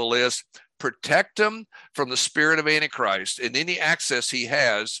principle is protect them from the spirit of Antichrist and any access he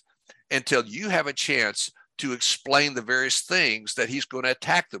has until you have a chance to explain the various things that he's going to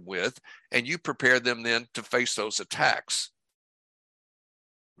attack them with, and you prepare them then to face those attacks.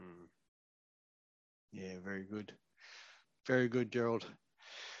 Yeah, very good. Very good, Gerald.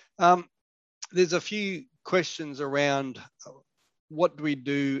 There's a few questions around what do we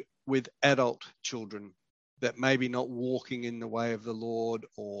do with adult children that maybe not walking in the way of the Lord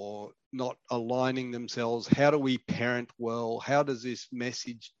or not aligning themselves. How do we parent well? How does this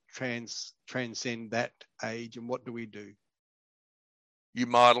message transcend that age, and what do we do? You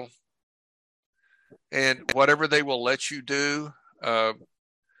model, and whatever they will let you do,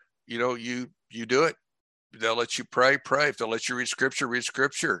 you do it. They'll let you pray. If they'll let you read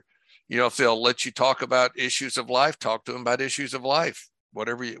scripture. If they'll let you talk about issues of life, talk to them about issues of life.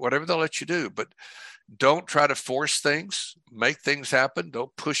 Whatever they'll let you do, but don't try to force things. Make things happen.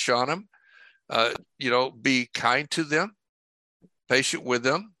 Don't push on them. Be kind to them, patient with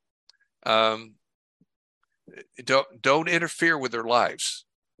them. Don't interfere with their lives.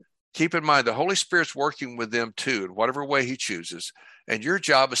 Keep in mind the Holy Spirit's working with them too, in whatever way he chooses. And your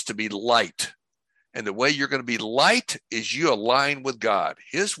job is to be light. And the way you're going to be light is you align with God,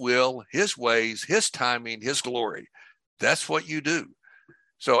 his will, his ways, his timing, his glory. That's what you do.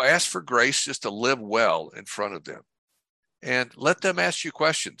 So ask for grace just to live well in front of them and let them ask you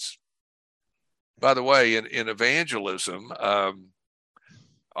questions. By the way, in evangelism,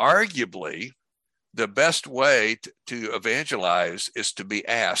 arguably the best way to evangelize is to be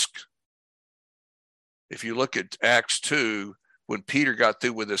asked. If you look at Acts 2, when Peter got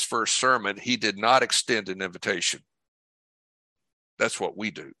through with his first sermon, he did not extend an invitation. That's what we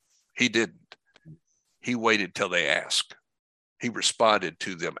do. He didn't. He waited till they asked. He responded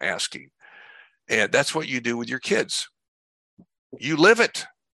to them asking. And that's what you do with your kids. You live it.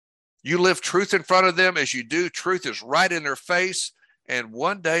 You live truth in front of them. As you do, truth is right in their face. And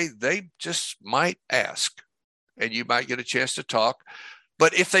one day they just might ask, and you might get a chance to talk.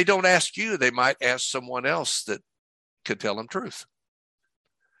 But if they don't ask you, they might ask someone else that could tell them truth.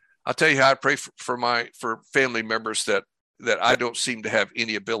 I'll tell you how I pray for family members that I don't seem to have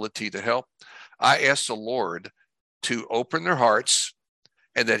any ability to help. I ask the Lord to open their hearts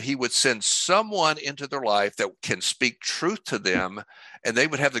and that he would send someone into their life that can speak truth to them, and they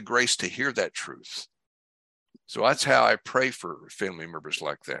would have the grace to hear that truth. So that's how I pray for family members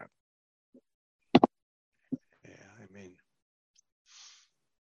like that. Yeah, amen.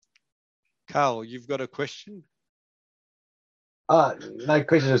 Carl, you've got a question? No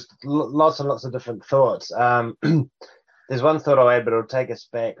question, just lots and lots of different thoughts. There's one thought I had, but it'll take us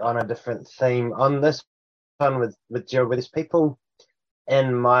back on a different theme. On this one with Gerald, with these people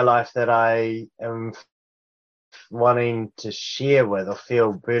in my life that I am wanting to share with or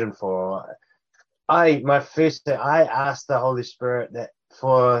feel burdened for, I asked the Holy Spirit that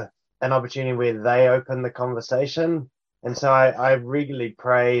for an opportunity where they open the conversation. And so I regularly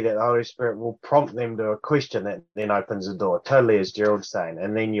pray that the Holy Spirit will prompt them to a question that then opens the door, totally as Gerald's saying.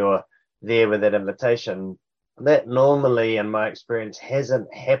 And then you're there with that invitation. That normally, in my experience,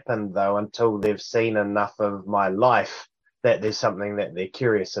 hasn't happened, though, until they've seen enough of my life that there's something that they're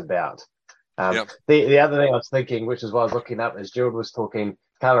curious about. Yep. The other thing I was thinking, which is what I was looking up, as Gerald was talking,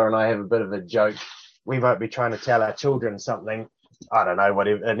 Carla and I have a bit of a joke. We might be trying to tell our children something, I don't know,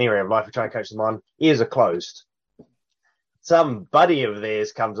 whatever, an area of life, we try and coach them on, ears are closed. Some buddy of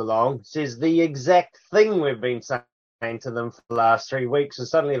theirs comes along, says the exact thing we've been saying to them for the last 3 weeks, and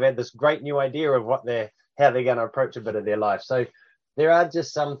suddenly they've had this great new idea of how they're going to approach a bit of their life. So there are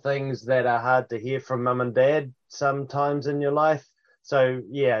just some things that are hard to hear from mum and dad sometimes in your life. So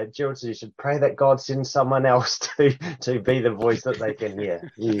yeah, Gerald says you should pray that God sends someone else to be the voice that they can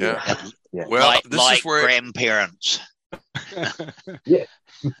hear. Yeah. Well, this is where grandparents. Yeah.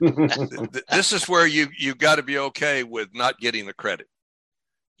 This is where you got to be okay with not getting the credit.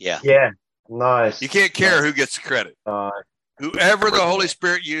 Yeah. Yeah. Nice. You can't care who gets the credit. Whoever the Holy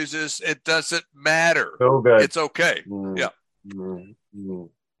Spirit uses, it doesn't matter. So good. It's okay. Yeah.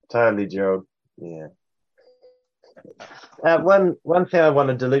 Totally, Gerald. Yeah. One thing I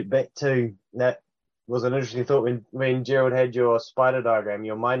wanted to loop back to that was an interesting thought when Gerald had your spider diagram,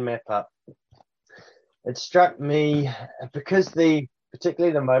 your mind map up. It struck me because the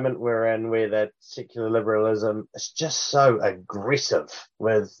particularly the moment we're in where that secular liberalism is just so aggressive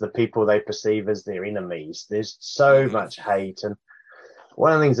with the people they perceive as their enemies. There's so much hate. And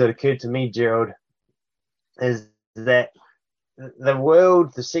one of the things that occurred to me, Gerald, is that the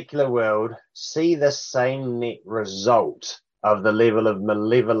world, the secular world, see the same net result of the level of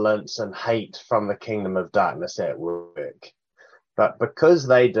malevolence and hate from the kingdom of darkness at work. But because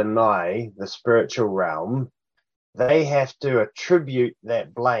they deny the spiritual realm, they have to attribute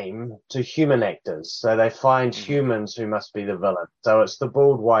that blame to human actors. So they find humans who must be the villain. So it's the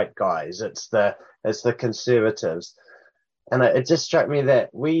bald white guys, it's the conservatives. And it just struck me that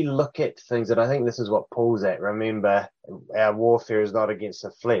we look at things, and I think this is what Paul's at. Remember, our warfare is not against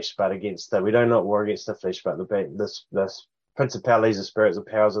the flesh, but against we don't not war against the flesh, but the principalities, the spirits, the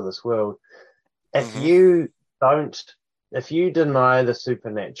powers of this world. If you deny the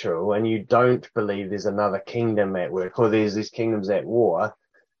supernatural and you don't believe there's another kingdom at work, or there's these kingdoms at war,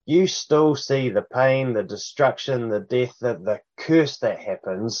 you still see the pain, the destruction, the death, the curse that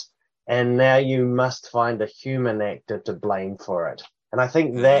happens. And now you must find a human actor to blame for it. And I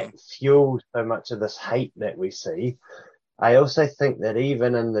think that fuels so much of this hate that we see. I also think that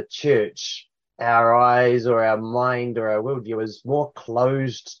even in the church, our eyes or our mind or our worldview is more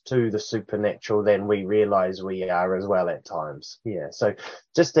closed to the supernatural than we realize we are as well at times. Yeah. So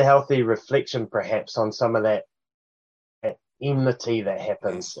just a healthy reflection perhaps on some of that enmity that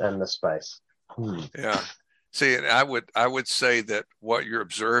happens in the space. Yeah. See, and I would say that what you're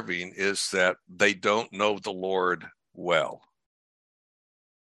observing is that they don't know the Lord well.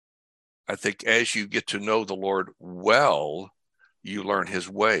 I think as you get to know the Lord well, you learn his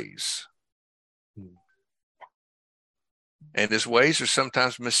ways. And his ways are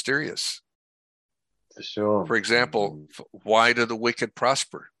sometimes mysterious. For sure. For example, why do the wicked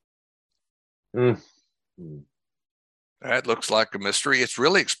prosper? That looks like a mystery. It's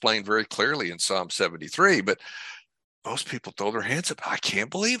really explained very clearly in Psalm 73, but most people throw their hands up. I can't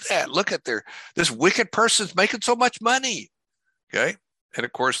believe that. Look at this wicked person's making so much money. Okay. And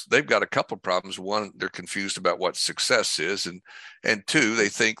of course, they've got a couple of problems. One, they're confused about what success is. And two, they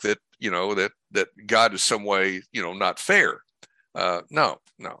think that, that God is some way, not fair. No,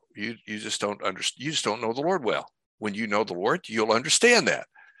 you just don't understand. You just don't know the Lord well. When you know the Lord, you'll understand that.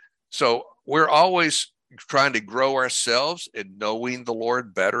 So we're always trying to grow ourselves in knowing the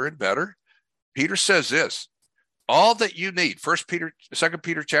Lord better and better. Peter says this, all that you need, 2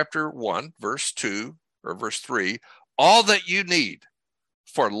 Peter chapter 1, verse 2 or verse 3, all that you need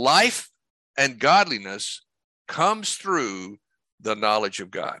for life and godliness comes through the knowledge of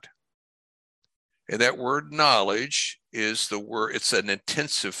God. And that word knowledge is the word, it's an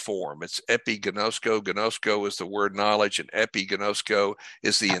intensive form. It's epigenosko. Gnosko is the word knowledge, and epigenosko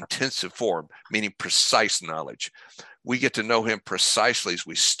is the intensive form, meaning precise knowledge. We get to know him precisely as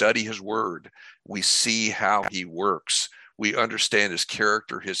we study his word. We see how he works. We understand his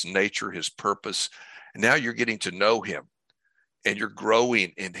character, his nature, his purpose. And now you're getting to know him and you're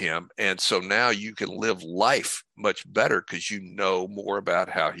growing in him. And so now you can live life much better because you know more about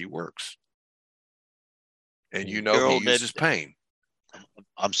how he works. And he uses pain.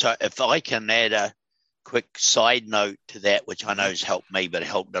 I'm sorry, if I can add a quick side note to that, which I know has helped me, but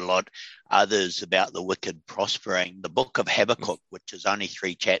helped a lot others about the wicked prospering. The book of Habakkuk, which is only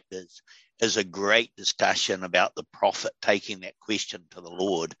 3 chapters, is a great discussion about the prophet taking that question to the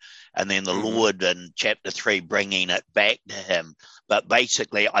Lord, and then the Lord in chapter 3 bringing it back to him. But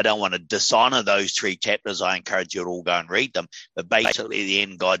basically, I don't want to dishonor those 3 chapters. I encourage you to all go and read them. But basically, at the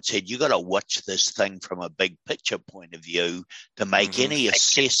end, God said, you got to watch this thing from a big picture point of view to make any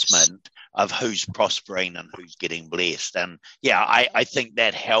assessment of who's prospering and who's getting blessed. And yeah, I think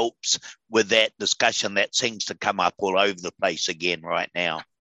that helps with that discussion that seems to come up all over the place again right now.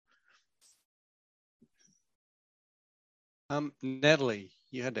 Natalie,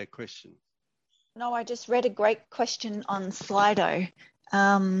 you had that question. No, I just read a great question on Slido.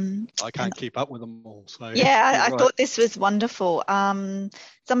 I can't keep up with them all. So yeah, I thought this was wonderful.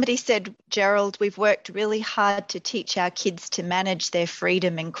 Somebody said, Gerald, we've worked really hard to teach our kids to manage their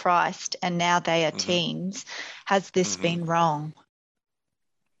freedom in Christ, and now they are teens. Has this been wrong?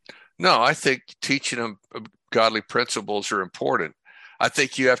 No, I think teaching them godly principles are important. I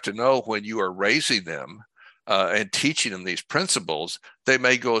think you have to know when you are raising them and teaching them these principles, they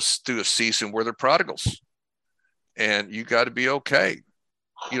may go through a season where they're prodigals, and you got to be okay.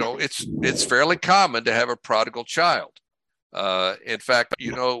 It's fairly common to have a prodigal child. In fact,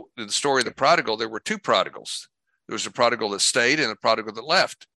 in the story of the prodigal, there were 2 prodigals. There was a prodigal that stayed and a prodigal that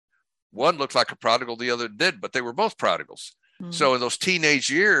left. One looked like a prodigal, the other did, but they were both prodigals. So in those teenage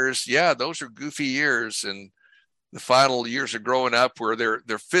years, those are goofy years, and the final years of growing up where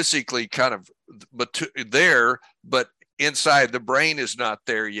they're physically kind of there, but inside the brain is not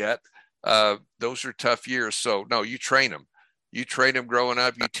there yet. Those are tough years. So no, you train them. You train them growing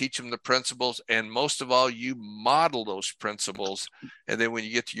up, you teach them the principles, and most of all, you model those principles. And then when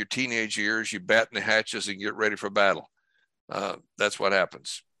you get to your teenage years, you batten the hatches and get ready for battle. That's what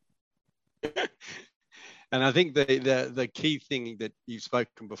happens. And I think the key thing that you've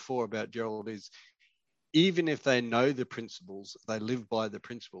spoken before about, Gerald, is even if they know the principles, they live by the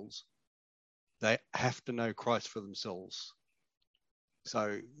principles, they have to know Christ for themselves.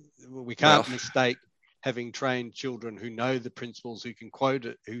 So we can't mistake having trained children who know the principles, who can quote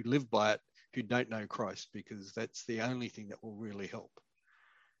it, who live by it, who don't know Christ, because that's the only thing that will really help.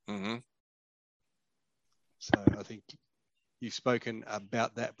 Mm-hmm. So I think you've spoken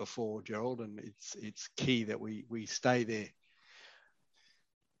about that before, Gerald, and it's key that we stay there.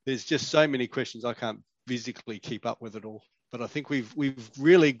 There's just so many questions, I can't physically keep up with it all, but I think we've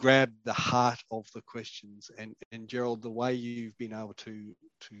really grabbed the heart of the questions, and Gerald, the way you've been able to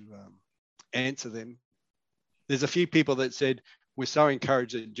answer them. There's a few people that said, we're so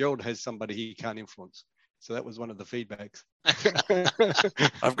encouraged that Gerald has somebody he can't influence. So that was one of the feedbacks.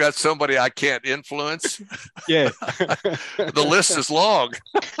 I've got somebody I can't influence. Yeah. The list is long.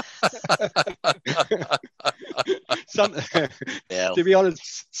 To be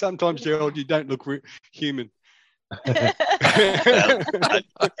honest, sometimes, Gerald, you don't look human. Well,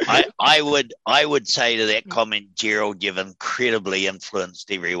 I would say to that comment, Gerald, you've incredibly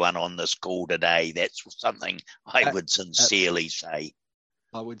influenced everyone on this call today. That's something I would sincerely say.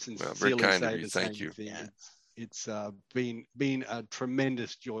 I would sincerely say the same thing. Yeah. It's been a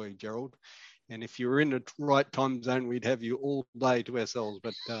tremendous joy, Gerald. And if you were in the right time zone, we'd have you all day to ourselves.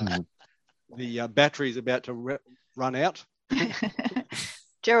 But the battery is about to run out.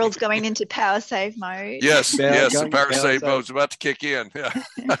 Gerald's going into power save mode. Yes, the power save mode is about to kick in. Yeah.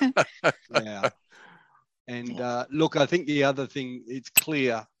 Yeah. And look, I think the other thing, it's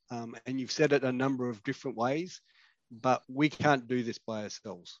clear, and you've said it a number of different ways, but we can't do this by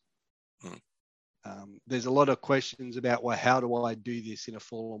ourselves. There's a lot of questions about, well, how do I do this in a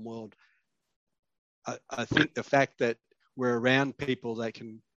fallen world? I think the fact that we're around people that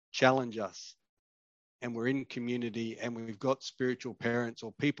can challenge us, and we're in community, and we've got spiritual parents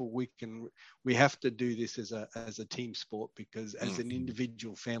or people we have to do this as a team sport, because as an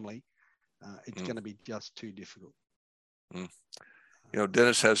individual family, it's going to be just too difficult. You know,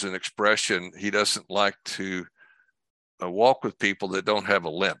 Dennis has an expression. He doesn't like to walk with people that don't have a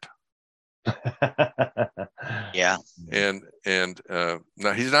limp. Yeah. And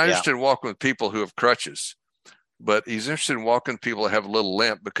now he's not interested in walking with people who have crutches, but he's interested in walking with people that have a little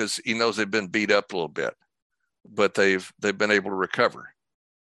limp, because he knows they've been beat up a little bit, but they've been able to recover.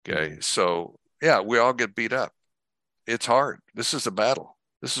 Okay. So yeah, we all get beat up. It's hard. This is a battle.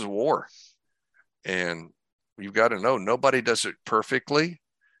 This is a war. And you've got to know nobody does it perfectly,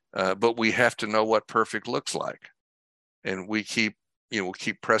 but we have to know what perfect looks like. And we keep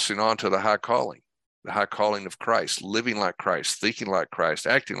pressing on to the high calling of Christ, living like Christ, thinking like Christ,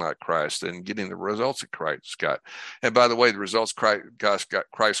 acting like Christ, and getting the results that Christ got. And by the way, the results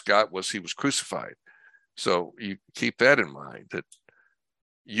Christ got was he was crucified. So you keep that in mind, that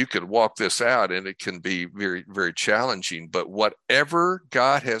you could walk this out and it can be very, very challenging. But whatever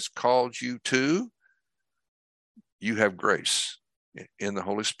God has called you to, you have grace in the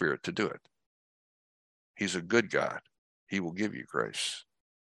Holy Spirit to do it. He's a good God. He will give you grace.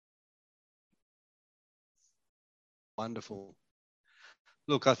 Wonderful.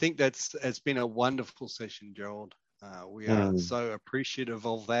 Look, I think it's been a wonderful session, Gerald. We are so appreciative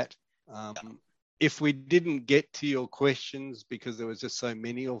of that. If we didn't get to your questions because there was just so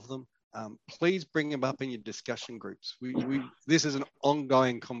many of them, please bring them up in your discussion groups. This is an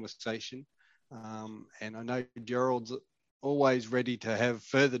ongoing conversation, and I know Gerald's always ready to have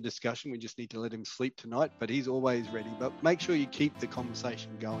further discussion. We just need to let him sleep tonight, but he's always ready. But make sure you keep the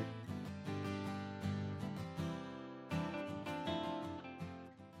conversation going.